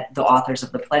Center and met the authors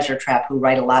of The Pleasure Trap, who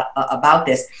write a lot about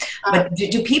this. But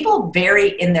do people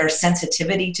vary in their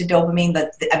sensitivity to dopamine?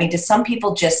 I mean, do some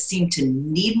people just seem to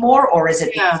need more, or is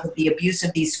it because of the abuse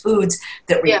of these foods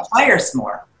that requires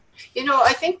more? You know,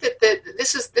 I think that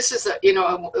this is you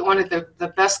know, one of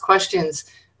the best questions,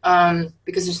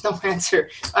 because there's no answer.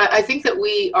 I think that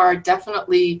we are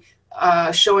definitely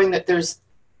showing that there's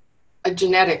a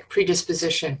genetic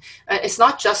predisposition. It's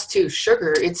not just to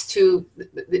sugar, it's to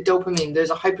the dopamine. There's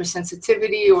a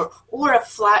hypersensitivity or a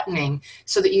flattening,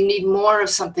 so that you need more of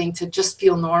something to just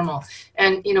feel normal.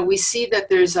 And, you know, we see that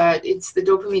there's it's the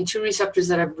dopamine 2 receptors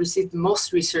that have received the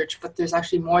most research, but there's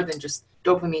actually more than just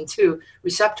dopamine 2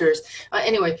 receptors,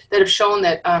 anyway, that have shown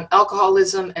that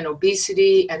alcoholism and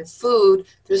obesity and food,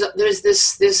 there's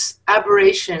this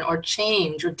aberration or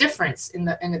change or difference in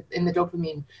the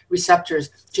dopamine receptors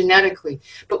genetically.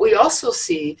 But we also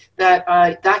see that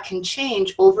that can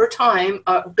change over time,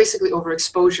 basically over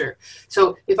exposure.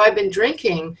 So if I've been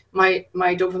drinking, my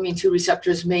dopamine 2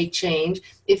 receptors may change.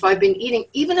 If I've been eating,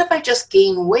 even if I just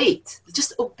gain weight,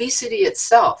 just obesity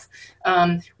itself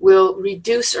will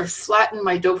reduce or flatten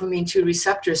my dopamine 2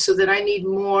 receptors, so that I need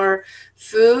more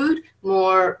food,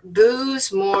 more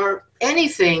booze, more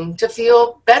anything to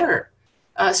feel better.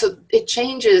 So it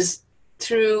changes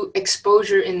through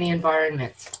exposure in the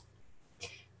environment.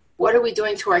 What are we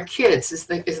doing to our kids is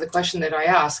the question that I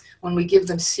ask when we give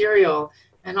them cereal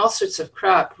and all sorts of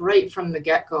crap right from the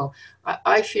get-go.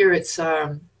 I fear it's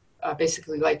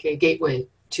basically like a gateway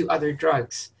to other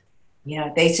drugs.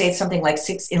 Yeah, they say something like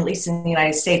at least in the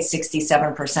United States,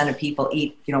 67% of people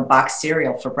eat, you know, boxed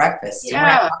cereal for breakfast. So we're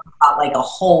not talking about like a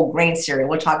whole grain cereal.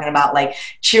 We're talking about like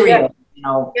Cheerios, you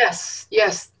know. Yes.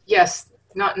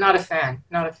 Not a fan.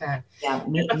 Not a fan. Yeah,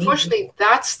 unfortunately,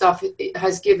 that stuff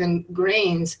has given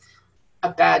grains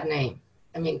a bad name.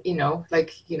 I mean, you know,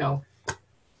 like, you know,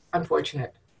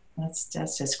 unfortunate.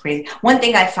 That's just crazy. One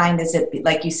thing I find is that,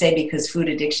 like you say, because food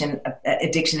addiction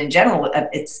in general,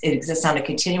 it exists on a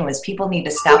continuum, is people need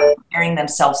to stop comparing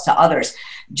themselves to others.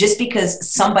 Just because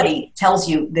somebody tells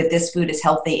you that this food is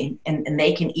healthy and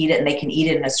they can eat it, and they can eat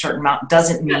it in a certain amount,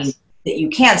 doesn't mean that you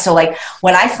can. So like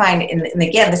what I find, and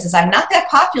again, I'm not that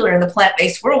popular in the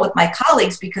plant-based world with my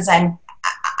colleagues, because I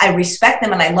respect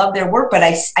them and I love their work, but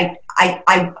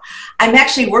I'm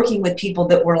actually working with people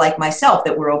that were like myself,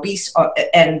 that were obese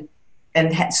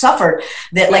and had suffered,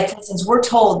 that, like, for instance, we're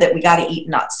told that we got to eat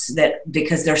nuts, that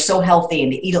because they're so healthy,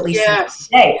 and to eat at least once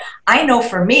a day. I know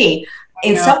for me,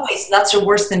 in some ways, nuts are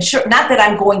worse than sugar. Not that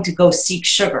I'm going to go seek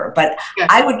sugar, but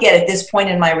I would get, at this point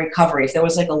in my recovery, if there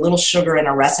was like a little sugar in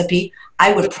a recipe,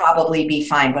 I would probably be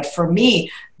fine. But for me,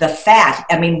 the fat,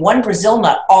 I mean, one Brazil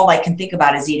nut, all I can think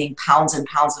about is eating pounds and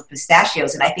pounds of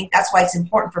pistachios. And I think that's why it's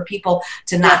important for people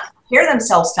to not compare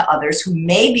themselves to others who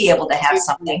may be able to have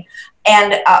something.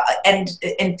 And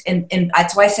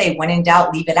that's why I say, when in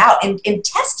doubt, leave it out, and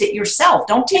test it yourself.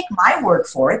 Don't take my word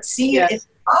for it. See if it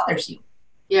bothers you.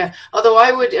 Yeah, although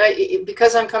I would,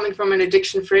 because I'm coming from an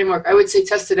addiction framework, I would say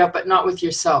test it out, but not with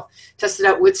yourself. Test it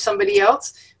out with somebody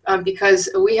else, because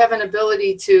we have an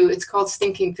ability to, it's called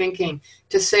stinking thinking,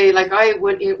 to say, like I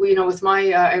would, you know, with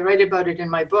my, I write about it in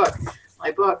my book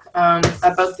about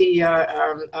the,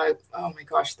 oh my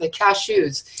gosh, the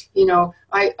cashews. You know,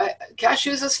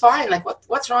 cashews is fine. Like,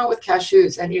 what's wrong with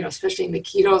cashews? And, especially in the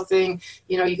keto thing,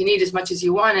 you can eat as much as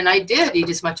you want. And I did eat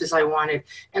as much as I wanted.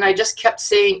 And I just kept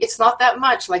saying, it's not that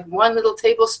much. Like 1 little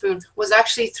tablespoon was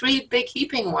actually 3 big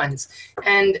heaping ones.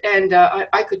 And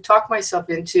I could talk myself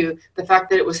into the fact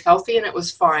that it was healthy and it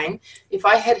was fine. If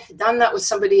I had done that with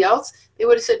somebody else, they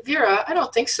would have said, Vera, I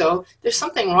don't think so. There's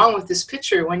something wrong with this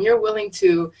picture when you're willing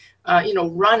to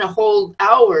run a whole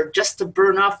hour just to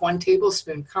burn off 1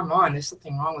 tablespoon. Come on, there's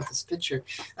something wrong with this picture.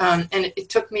 And it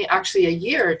took me actually a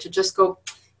year to just go,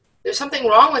 there's something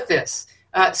wrong with this.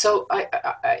 So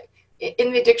I,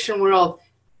 in the addiction world,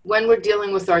 when we're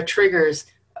dealing with our triggers,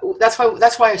 that's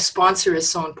why a sponsor is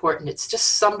so important. It's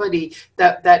just somebody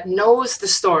that knows the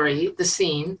story, the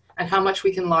scene, and how much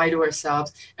we can lie to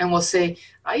ourselves, and will say,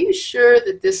 are you sure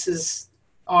that this is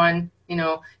on,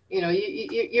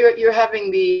 you're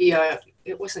having the,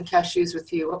 it wasn't cashews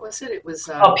with you. What was it? It was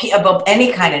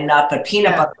any kind of nut, but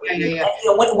peanut butter. Yeah.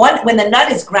 When the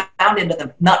nut is ground into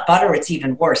the nut butter, it's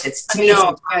even worse. It's to me.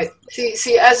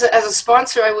 See, as a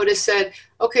sponsor, I would have said,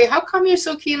 okay, how come you're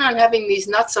so keen on having these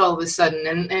nuts all of a sudden?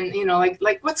 And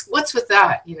like what's with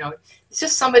that? It's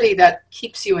just somebody that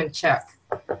keeps you in check.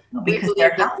 Because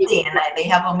they're healthy and they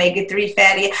have omega-3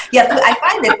 fatty. Yeah, I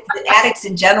find that addicts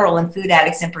in general and food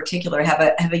addicts in particular have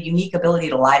a unique ability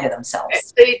to lie to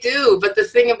themselves. They do, but the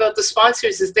thing about the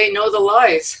sponsors is they know the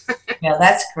lies. Yeah,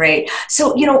 that's great.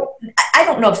 So, I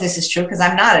don't know if this is true because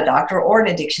I'm not a doctor or an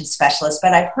addiction specialist,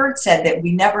 but I've heard said that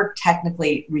we never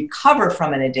technically recover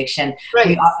from an addiction. Right.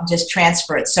 We often just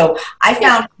transfer it. So I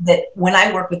found that when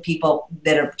I work with people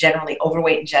that are generally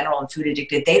overweight in general and food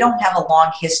addicted, they don't have a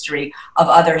long history of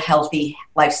other healthy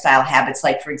lifestyle habits,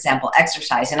 like, for example,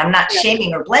 exercise. And I'm not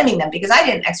shaming or blaming them because I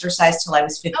didn't exercise till I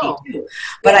was 52. No.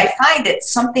 But I find that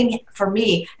something for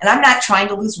me, and I'm not trying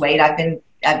to lose weight. I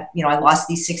lost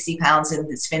these 60 pounds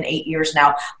and it's been 8 years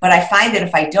now. But I find that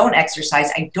if I don't exercise,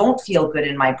 I don't feel good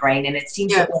in my brain. And it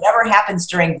seems that whatever happens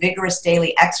during vigorous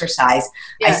daily exercise,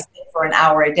 I sit for an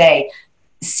hour a day,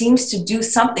 seems to do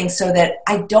something so that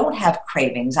I don't have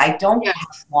cravings. I don't have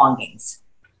longings.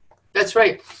 That's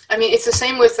right. I mean, it's the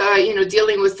same with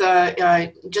dealing with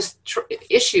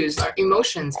issues, our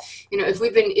emotions.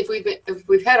 If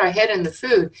we've had our head in the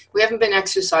food, we haven't been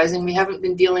exercising, we haven't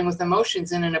been dealing with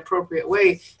emotions in an appropriate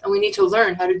way, and we need to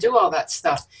learn how to do all that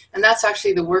stuff. And that's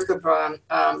actually the work of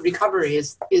recovery.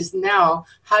 Is now,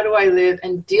 how do I live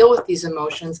and deal with these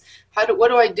emotions? What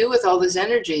do I do with all this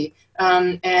energy?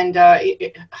 And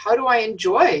how do I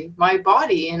enjoy my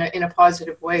body in a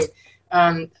positive way?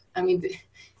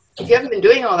 If you haven't been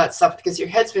doing all that stuff because your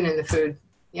head's been in the food,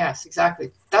 yes,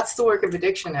 exactly. That's the work of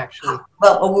addiction, actually.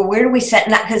 Well, where do we set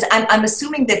that? Because I'm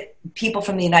assuming that people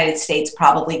from the United States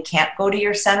probably can't go to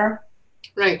your center.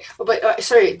 Right. But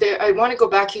sorry, I want to go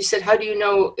back. You said, how do you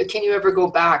know, can you ever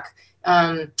go back?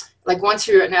 Like once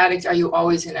you're an addict, are you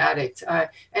always an addict?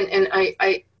 And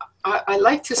I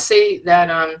like to say that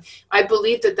I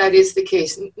believe that is the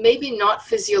case. Maybe not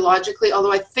physiologically,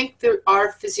 although I think there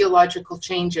are physiological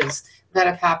changes that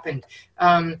have happened.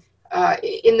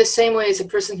 In the same way as a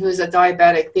person who is a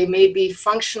diabetic, they may be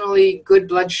functionally good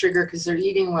blood sugar because they're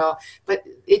eating well, but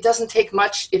it doesn't take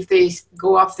much if they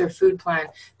go off their food plan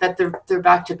that they're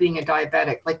back to being a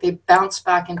diabetic. Like they bounce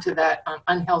back into that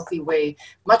unhealthy way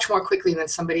much more quickly than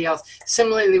somebody else.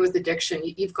 Similarly with addiction,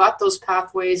 you've got those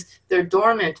pathways, they're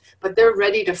dormant, but they're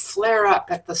ready to flare up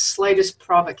at the slightest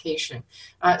provocation.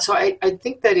 So I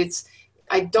think that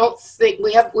I don't think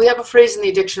we have a phrase in the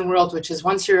addiction world, which is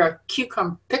once you're a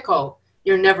cucumber pickle,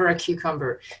 you're never a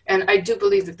cucumber. And I do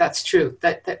believe that that's true,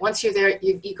 that once you're there,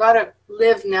 you got to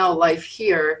live now life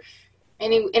here.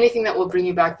 Anything that will bring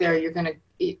you back there,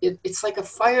 it's like a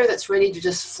fire that's ready to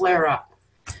just flare up.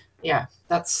 Yeah,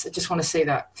 I just want to say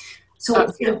that.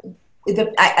 So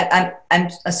I'm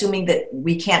assuming that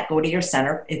we can't go to your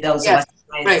center, those of us.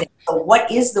 Right. So what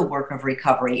is the work of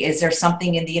recovery? Is there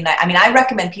something in the United? I mean, I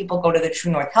recommend people go to the True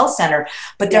North Health Center,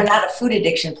 but they're not a food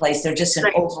addiction place. They're just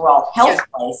an overall health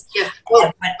place. Yeah.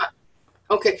 Well,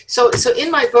 okay. So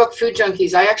in my book, Food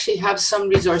Junkies, I actually have some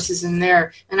resources in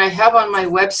there, and I have on my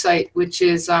website, which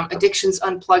is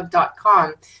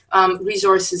addictionsunplugged.com,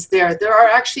 resources there. There are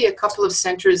actually a couple of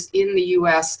centers in the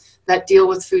U.S. that deal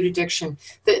with food addiction.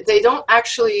 They don't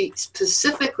actually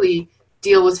specifically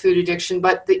deal with food addiction,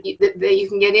 but you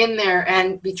can get in there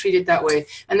and be treated that way.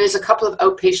 And there's a couple of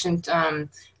outpatient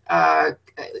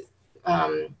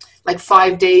like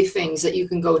 5-day things that you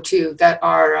can go to that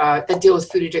are that deal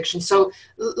with food addiction. So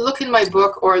look in my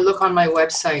book or look on my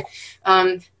website.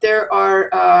 There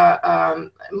are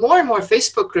more and more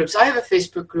Facebook groups. I have a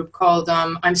Facebook group called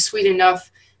I'm Sweet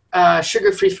Enough,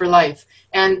 Sugar Free for Life,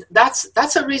 and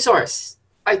that's a resource.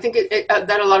 I think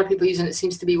that a lot of people use, and it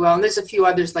seems to be well. And there's a few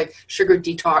others like sugar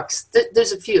detox.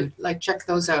 There's a few, like check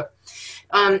those out.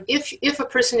 If a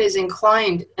person is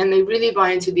inclined and they really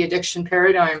buy into the addiction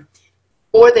paradigm,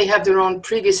 or they have their own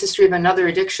previous history of another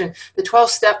addiction, the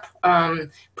 12-step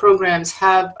programs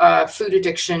have food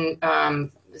addiction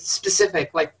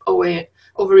specific, like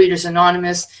Overeaters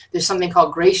Anonymous. There's something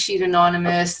called Gray Sheet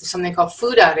Anonymous. There's something called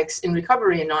Food Addicts in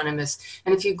Recovery Anonymous.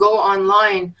 And if you go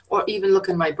online or even look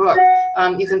in my book,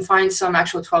 you can find some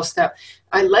actual 12-step.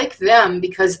 I like them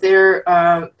because they're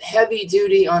heavy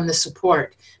duty on the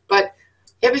support. But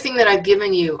everything that I've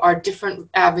given you are different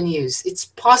avenues. It's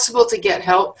possible to get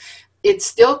help. It's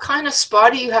still kind of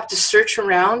spotty. You have to search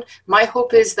around. My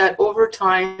hope is that over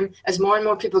time, as more and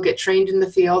more people get trained in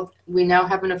the field, we now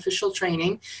have an official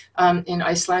training in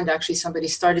Iceland. Actually, somebody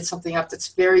started something up that's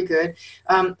very good.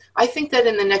 I think that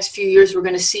in the next few years, we're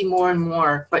going to see more and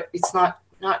more, but it's not,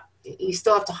 you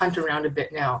still have to hunt around a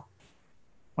bit now.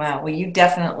 Wow. Well, you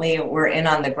definitely were in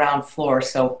on the ground floor.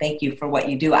 So thank you for what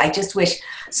you do. I just wish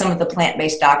some of the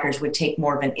plant-based doctors would take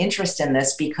more of an interest in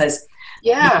this, because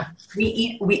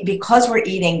because we're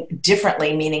eating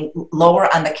differently, meaning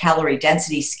lower on the calorie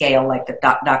density scale, like the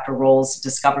Dr. Rolls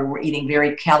discovered. We're eating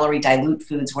very calorie dilute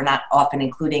foods. We're not often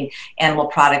including animal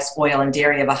products, oil, and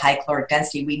dairy of a high caloric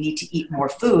density. We need to eat more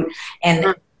food,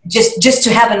 and just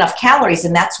to have enough calories.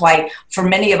 And that's why for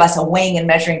many of us, a weighing and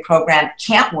measuring program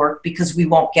can't work, because we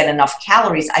won't get enough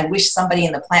calories. I wish somebody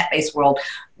in the plant-based world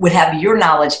would have your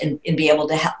knowledge and be able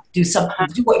to help do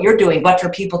what you're doing, but for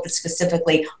people that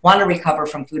specifically want to recover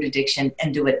from food addiction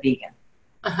and do it vegan.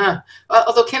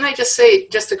 Although, can I just say,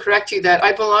 just to correct you, that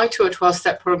I belong to a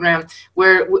 12-step program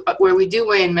where we do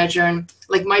weigh and measure, and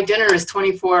like my dinner is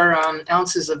 24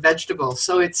 ounces of vegetables.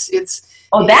 So it's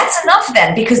Oh, that's enough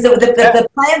then, because the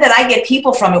plan that I get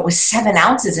people from, it was 7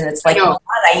 ounces, and it's like, oh God,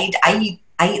 I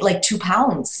eat like 2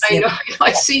 pounds. I know.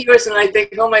 I see yours and I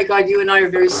think, oh my God, you and I are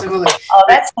very similar. Oh,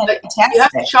 that's fantastic. You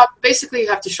have to shop. Basically, you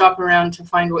have to shop around to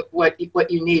find what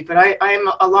you need. But I'm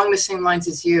along the same lines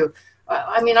as you.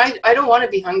 I mean, I don't want to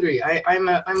be hungry. I'm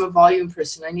a volume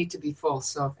person. I need to be full.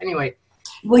 So anyway.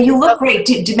 Well, you look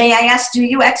great. May I ask, do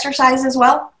you exercise as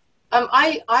well?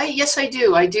 Yes, I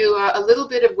do. I do a little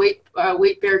bit of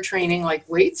weight bear training, like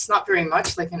weights, not very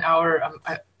much, like an hour,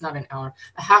 not an hour,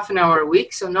 a half an hour a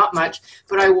week, so not much.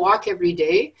 But I walk every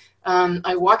day.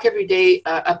 I walk every day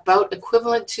about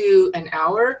equivalent to an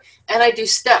hour, and I do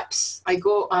steps. I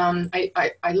go.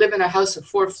 I live in a house of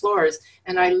 4 floors,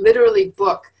 and I literally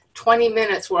book 20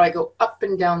 minutes where I go up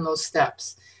and down those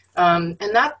steps. And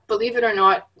that, believe it or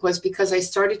not, was because I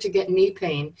started to get knee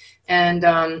pain. And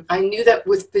I knew that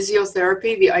with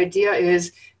physiotherapy, the idea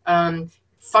is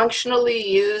functionally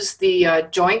use the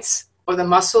joints or the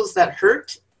muscles that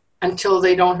hurt until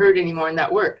they don't hurt anymore. And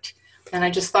that worked. And I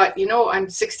just thought, I'm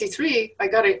 63.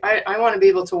 I want to be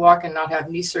able to walk and not have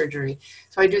knee surgery.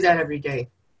 So I do that every day.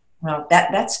 Well,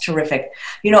 that's terrific.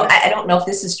 I don't know if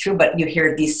this is true, but you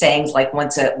hear these sayings like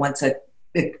once a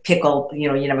pickle,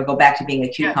 you never go back to being a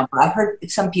cucumber. Yeah. I've heard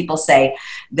some people say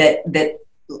that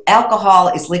alcohol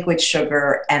is liquid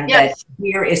sugar and that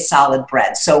beer is solid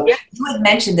bread. So you had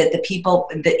mentioned that the people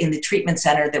in the treatment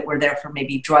center that were there for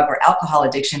maybe drug or alcohol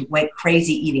addiction went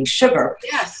crazy eating sugar.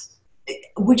 Yes.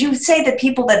 Would you say that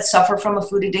people that suffer from a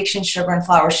food addiction, sugar and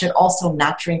flour, should also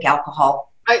not drink alcohol?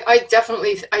 I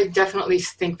definitely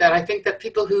think that. I think that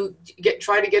people who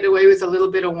try to get away with a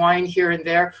little bit of wine here and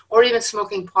there, or even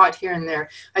smoking pot here and there,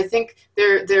 I think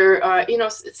they're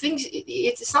things.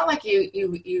 It's not like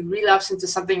you relapse into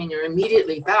something and you're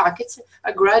immediately back. It's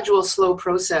a gradual, slow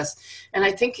process. And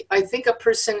I think a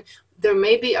person, there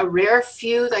may be a rare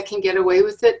few that can get away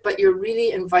with it, but you're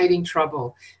really inviting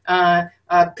trouble.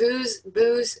 Booze.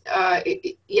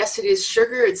 Yes, it is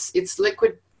sugar. It's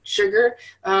liquid sugar,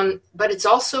 but it's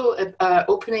also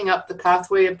opening up the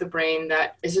pathway of the brain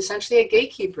that is essentially a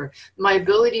gatekeeper. My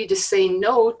ability to say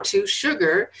no to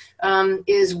sugar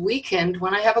is weakened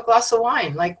when I have a glass of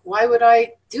wine. Like, why would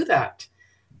I do that?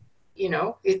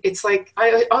 It's like,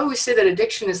 I always say that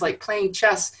addiction is like playing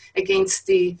chess against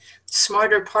the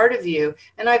smarter part of you.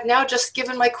 And I've now just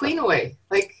given my queen away.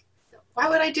 Like, why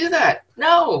would I do that?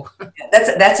 No.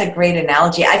 That's a great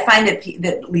analogy. I find that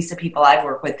at least the people I've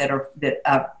worked with that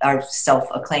are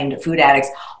self-acclaimed food addicts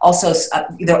also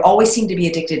they always seem to be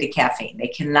addicted to caffeine. They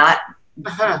cannot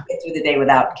get through the day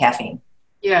without caffeine.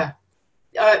 Yeah.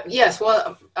 Yes.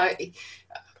 Well,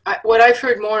 what I've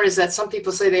heard more is that some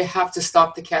people say they have to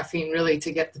stop the caffeine really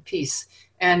to get the peace.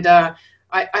 And I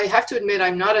have to admit,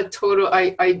 I'm not a total.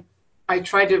 I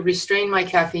try to restrain my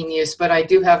caffeine use, but I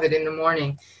do have it in the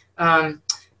morning.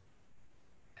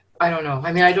 I don't know.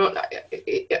 I mean, I don't. I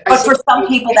But see. for some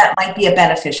people, that might be a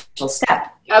beneficial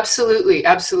step. Absolutely,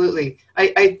 absolutely.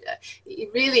 I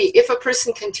really, if a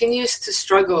person continues to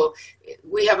struggle,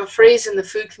 we have a phrase in the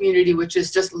food community, which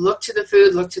is just look to the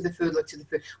food, look to the food, look to the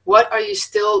food. What are you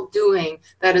still doing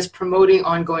that is promoting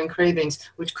ongoing cravings,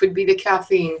 which could be the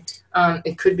caffeine,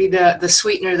 it could be the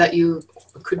sweetener that you,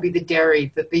 it could be the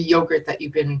dairy, the yogurt that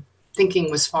you've been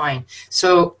thinking was fine.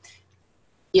 So,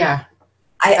 yeah.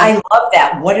 I love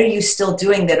that. What are you still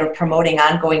doing that are promoting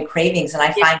ongoing cravings? And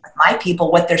I find with my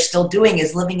people, what they're still doing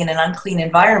is living in an unclean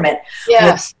environment with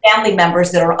Yes. family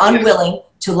members that are unwilling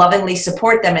to lovingly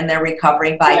support them in their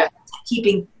recovery by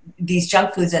keeping these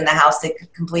junk foods in the house that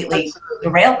could completely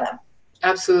derail them.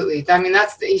 Absolutely. I mean,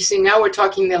 that's, you see, now we're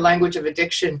talking the language of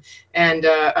addiction and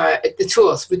the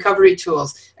tools, recovery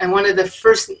tools. And one of the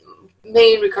first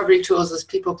main recovery tools is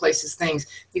people, places, things.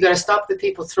 You got to stop the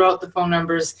people, throw out the phone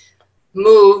numbers,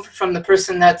 move from the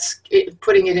person that's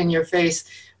putting it in your face.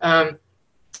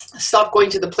 Stop going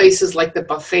to the places like the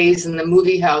buffets and the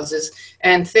movie houses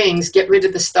and things. Get rid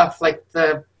of the stuff like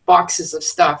the boxes of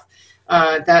stuff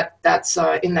that's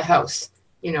in the house.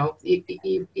 You know,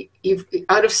 you've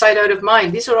out of sight, out of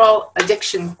mind. These are all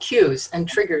addiction cues and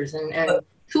triggers and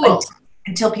tools.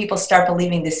 Until people start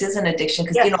believing this is an addiction.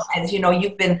 Because, you know, as you know,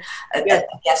 you've been a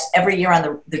guest every year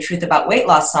on the Truth About Weight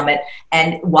Loss Summit.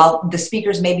 And while the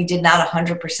speakers maybe did not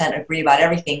 100% agree about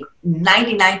everything,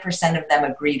 99% of them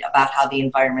agreed about how the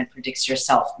environment predicts your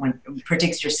success when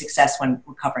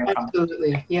recovering from it.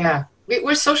 Absolutely, yeah.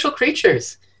 We're social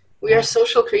creatures. We are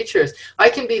social creatures. I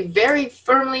can be very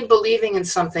firmly believing in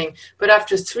something, but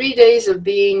after 3 days of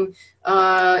being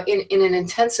in an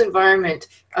intense environment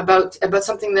about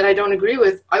something that I don't agree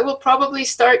with, I will probably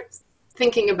start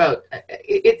thinking about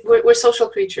it. We're social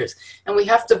creatures, and we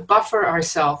have to buffer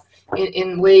ourselves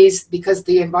in ways because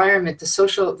the environment,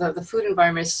 the food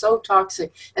environment is so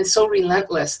toxic and so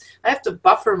relentless. I have to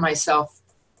buffer myself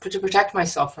to protect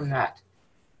myself from that.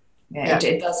 Yeah,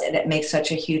 it does, and it makes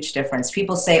such a huge difference.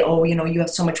 People say, oh, you know, you have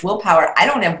so much willpower. I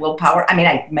don't have willpower. I mean,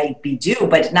 I maybe do,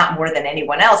 but not more than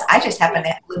anyone else. I just happen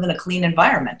to live in a clean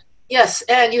environment. Yes,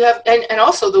 and you have, and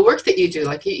also the work that you do,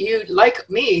 like you like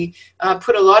me,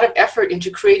 put a lot of effort into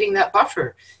creating that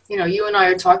buffer. You know, you and I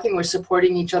are talking, we're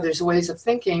supporting each other's ways of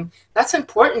thinking. That's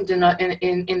important in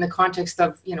the context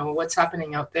of, you know, what's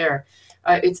happening out there.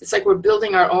 It's like we're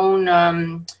building our own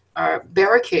our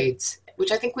barricades,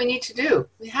 which I think we need to do.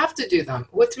 We have to do them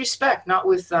with respect, not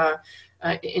with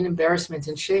in embarrassment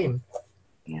and shame.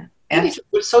 Yeah,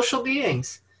 we're social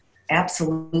beings.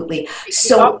 Absolutely.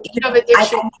 So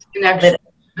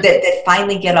that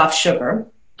finally get off sugar,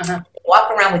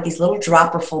 walk around with these little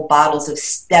dropperful bottles of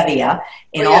stevia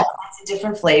in all kinds of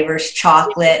different flavors,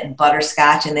 chocolate and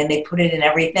butterscotch, and then they put it in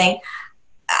everything.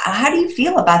 How do you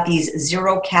feel about these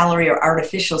 0-calorie or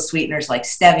artificial sweeteners like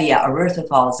stevia,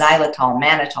 erythritol, xylitol,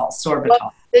 mannitol, sorbitol?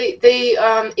 Well,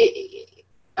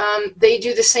 they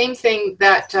do the same thing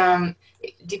that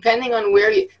depending on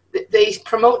where they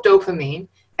promote dopamine,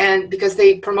 and because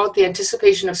they promote the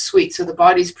anticipation of sweet, so the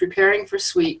body's preparing for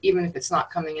sweet even if it's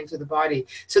not coming into the body.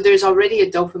 So there's already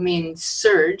a dopamine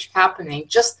surge happening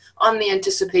just on the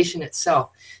anticipation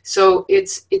itself. So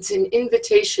it's an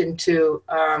invitation to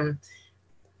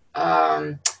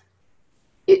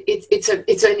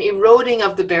it's an eroding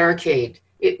of the barricade.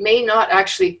 It may not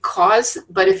actually cause,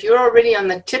 but if you're already on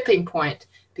the tipping point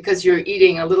because you're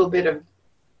eating a little bit of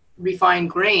refined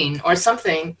grain or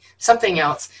something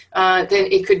else, then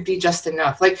it could be just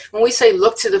enough. Like when we say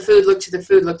look to the food, look to the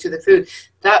food, look to the food,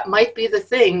 that might be the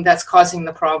thing that's causing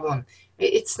the problem.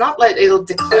 It's not like it'll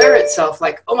declare itself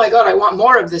like, oh my God, I want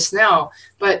more of this now.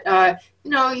 But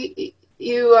you know,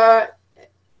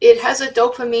 it has a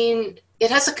dopamine, it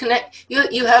has a connect,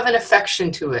 you have an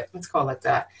affection to it. Let's call it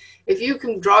that. If you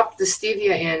can drop the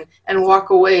stevia in and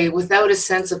walk away without a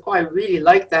sense of, oh, I really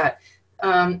like that,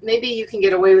 maybe you can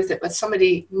get away with it, but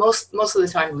most of the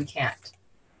time we can't.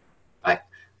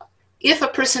 If a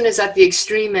person is at the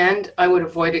extreme end, I would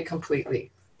avoid it completely.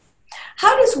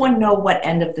 How does one know what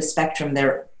end of the spectrum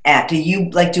they're at? Do you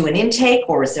do an intake,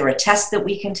 or is there a test that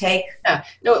we can take? Yeah,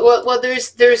 no. Well,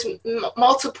 there's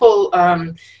multiple.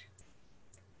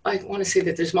 I want to say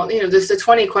that there's there's the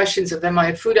 20 questions of Am I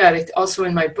a Food Addict? Also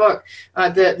in my book,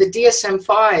 the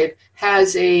DSM-5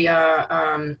 has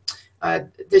a.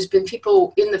 There's been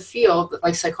people in the field,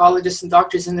 like psychologists and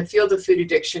doctors in the field of food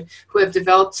addiction, who have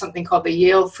developed something called the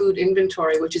Yale Food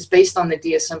Inventory, which is based on the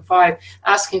DSM-5,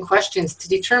 asking questions to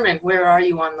determine where are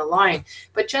you on the line.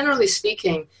 But generally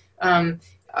speaking, I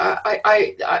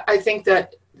think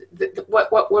that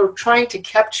what we're trying to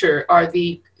capture are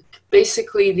the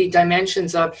basically the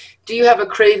dimensions of, do you have a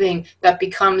craving that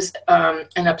becomes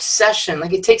an obsession?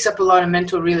 Like it takes up a lot of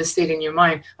mental real estate in your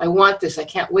mind. I want this. I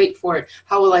can't wait for it.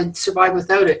 How will I survive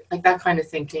without it? Like that kind of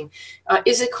thinking.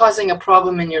 Is it causing a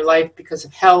problem in your life because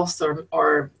of health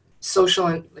or social,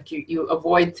 and like you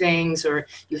avoid things, or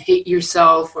you hate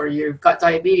yourself, or you've got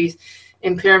diabetes,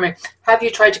 impairment? Have you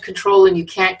tried to control and you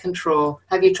can't control?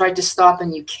 Have you tried to stop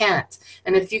and you can't?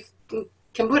 And if you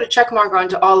can put a check mark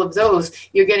onto all of those,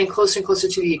 you're getting closer and closer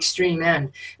to the extreme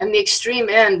end. And the extreme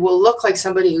end will look like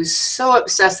somebody who's so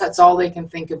obsessed that's all they can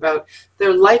think about.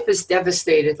 Their life is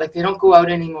devastated. Like they don't go out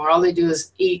anymore. All they do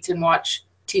is eat and watch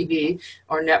TV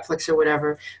or Netflix or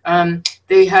whatever.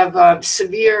 They have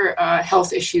severe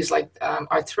health issues like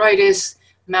arthritis,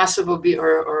 massive obesity,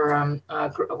 or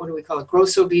what do we call it?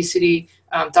 Gross obesity,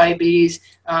 diabetes,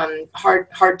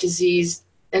 heart disease,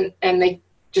 and they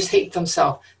just hate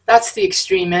themselves. That's the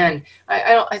extreme end.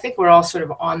 I think we're all sort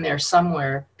of on there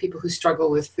somewhere, people who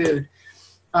struggle with food.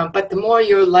 But the more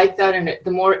you're like that and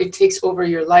the more it takes over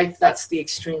your life, that's the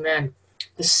extreme end.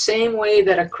 The same way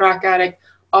that a crack addict,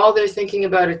 all they're thinking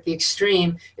about at the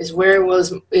extreme is where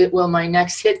will my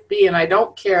next hit be, and I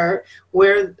don't care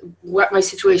what my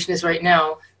situation is right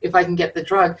now if I can get the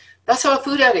drug. That's how a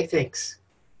food addict thinks.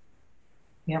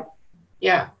 Yep.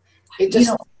 Yeah. It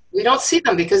just, we don't see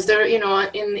them because they're,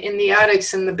 in the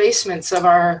attics and the basements of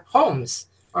our homes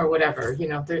or whatever.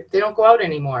 They don't go out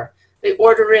anymore. They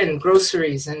order in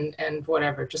groceries and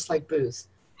whatever, just like booze.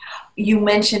 You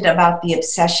mentioned about the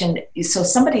obsession. So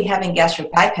somebody having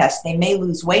gastric bypass, they may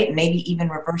lose weight and maybe even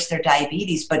reverse their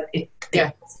diabetes, but it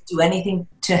doesn't do anything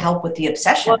to help with the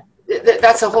obsession. Well,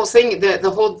 that's the whole thing. The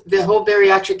whole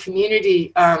bariatric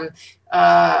community.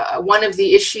 One of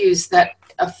the issues that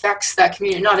affects that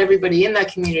community, not everybody in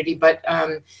that community, but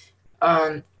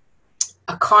a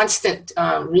constant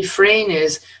refrain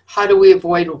is, how do we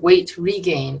avoid weight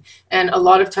regain? And a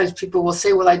lot of times people will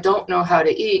say, well, I don't know how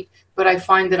to eat, but I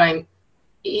find that I'm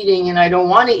eating and I don't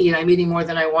want to eat. I'm eating more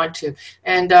than I want to.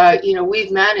 And,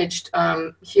 we've managed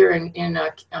here in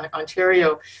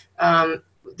Ontario,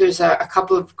 there's a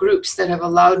couple of groups that have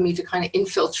allowed me to kind of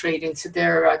infiltrate into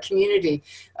their community,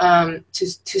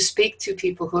 to speak to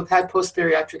people who have had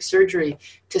post-bariatric surgery,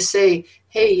 to say,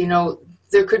 hey,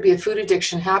 there could be a food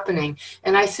addiction happening.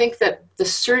 And I think that the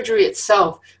surgery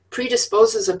itself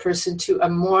predisposes a person to a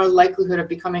more likelihood of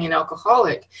becoming an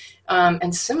alcoholic.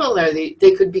 And similarly,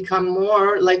 they could become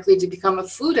more likely to become a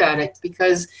food addict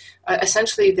because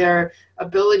essentially their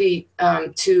ability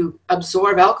to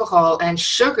absorb alcohol and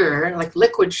sugar, like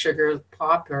liquid sugar,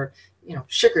 pop, or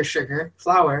sugar,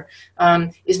 flour,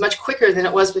 is much quicker than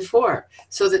it was before.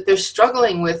 So that they're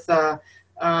struggling with an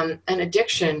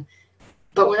addiction,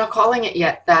 but we're not calling it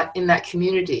yet that in that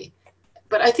community.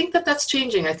 But I think that that's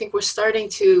changing. I think we're starting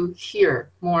to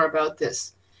hear more about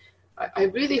this. I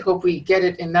really hope we get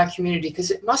it in that community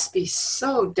because it must be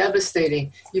so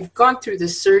devastating. You've gone through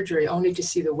this surgery only to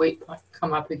see the weight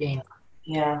come up again.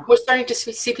 Yeah. We're starting to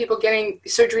see people getting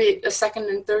surgery a second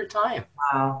and third time.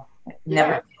 Wow.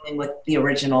 Never dealing with the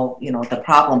original, the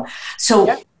problem.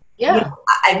 So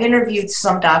I've interviewed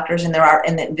some doctors, and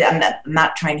I'm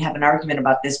not trying to have an argument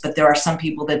about this, but there are some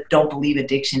people that don't believe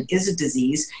addiction is a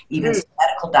disease, even some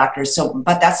medical doctors. So,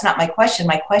 but that's not my question.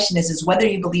 My question is whether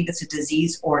you believe it's a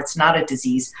disease or it's not a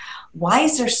disease, why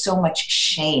is there so much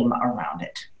shame around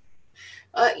it?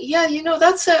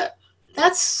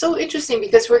 That's so interesting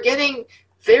because we're getting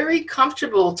very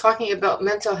comfortable talking about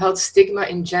mental health stigma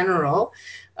in general.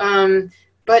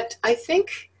 But I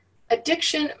think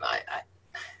addiction,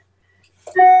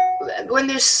 when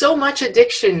there's so much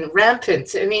addiction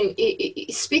rampant, I mean,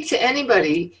 speak to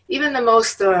anybody, even the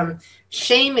most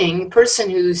shaming person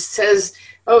who says,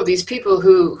 oh, these people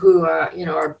who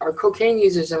are cocaine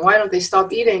users and why don't they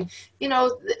stop eating?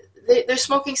 They're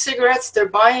smoking cigarettes, they're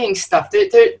buying stuff.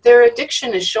 Their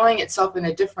addiction is showing itself in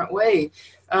a different way.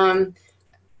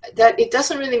 That it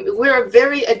doesn't really, we're a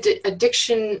very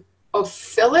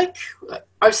addiction-ophilic.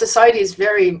 Our society is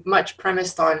very much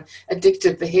premised on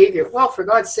addictive behavior. Well, for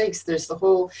God's sakes, there's the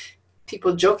whole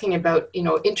people joking about,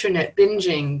 internet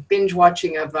binge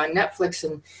watching of Netflix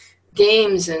and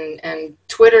games and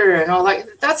Twitter and all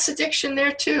that. That's addiction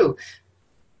there too.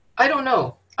 I don't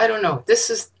know. This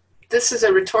is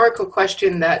a rhetorical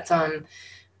question that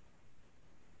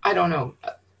I don't know.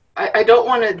 I don't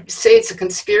want to say it's a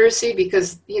conspiracy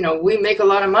because, we make a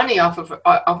lot of money off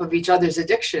of each other's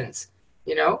addictions,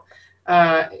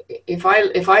 If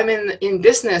I'm in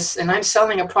business and I'm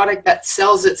selling a product that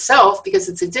sells itself because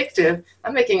it's addictive,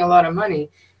 I'm making a lot of money.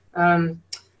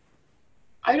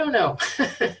 I don't know.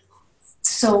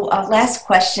 So last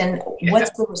question,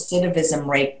 what's the recidivism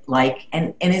rate like,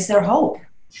 and is there hope?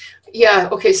 Yeah,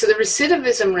 okay, so the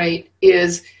recidivism rate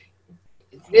is,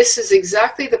 this is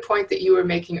exactly the point that you were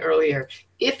making earlier.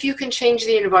 If you can change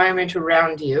the environment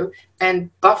around you and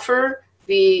buffer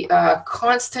the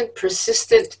constant,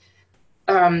 persistent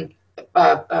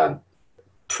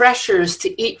pressures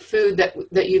to eat food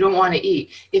that you don't want to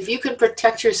eat, if you can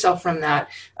protect yourself from that,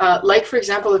 like for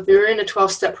example, if you're in a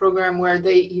 12-step program where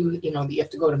you have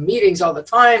to go to meetings all the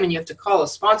time and you have to call a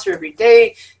sponsor every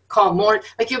day, call more,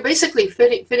 like you're basically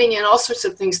fitting in all sorts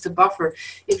of things to buffer.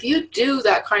 If you do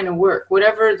that kind of work,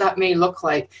 whatever that may look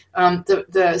like,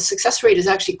 the success rate is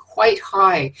actually quite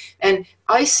high. And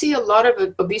I see a lot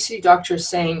of obesity doctors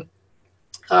saying,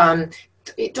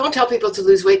 don't tell people to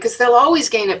lose weight because they'll always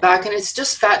gain it back, and it's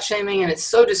just fat shaming and it's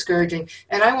so discouraging.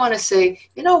 And I want to say,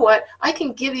 you know what, I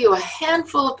can give you a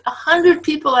handful of 100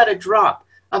 people at a drop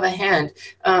of a hand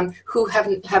who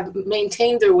have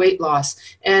maintained their weight loss,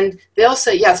 and they'll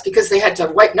say yes because they had to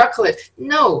white knuckle it.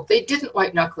 No, they didn't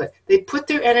white knuckle it. They put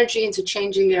their energy into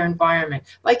changing their environment,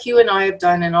 like you and I have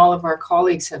done and all of our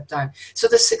colleagues have done. So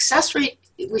the success rate,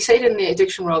 we say it in the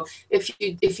addiction world, if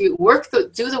you do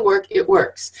the work, it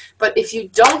works. But if you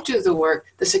don't do the work,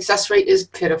 the success rate is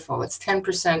pitiful. It's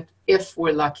 10% if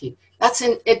we're lucky. That's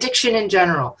in addiction in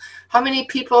general. How many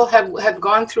people have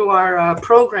gone through our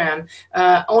program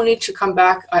only to come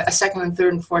back a second and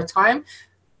third and fourth time?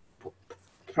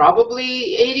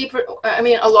 Probably 80, I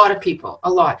mean, a lot of people,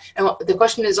 a lot. And the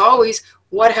question is always,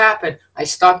 what happened? I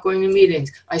stopped going to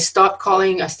meetings. I stopped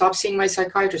calling. I stopped seeing my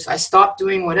psychiatrist. I stopped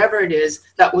doing whatever it is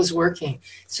that was working.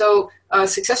 So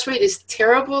success rate is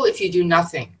terrible if you do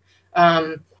nothing,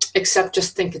 except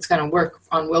just think it's going to work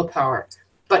on willpower.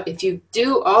 But if you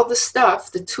do all the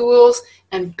stuff, the tools,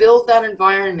 and build that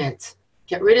environment,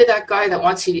 get rid of that guy that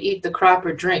wants you to eat the crap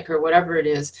or drink or whatever it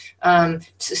is,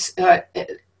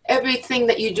 everything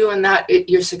that you do in that,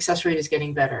 your success rate is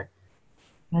getting better.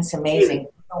 That's amazing.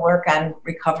 Work on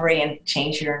recovery and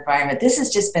change your environment. This has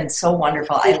just been so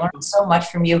wonderful. I learned so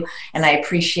much from you, and I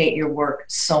appreciate your work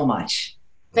so much.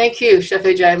 Thank you, Chef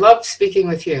AJ. I love speaking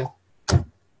with you.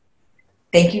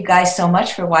 Thank you guys so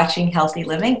much for watching Healthy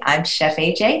Living. I'm Chef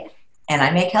AJ, and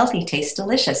I make healthy taste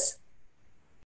delicious.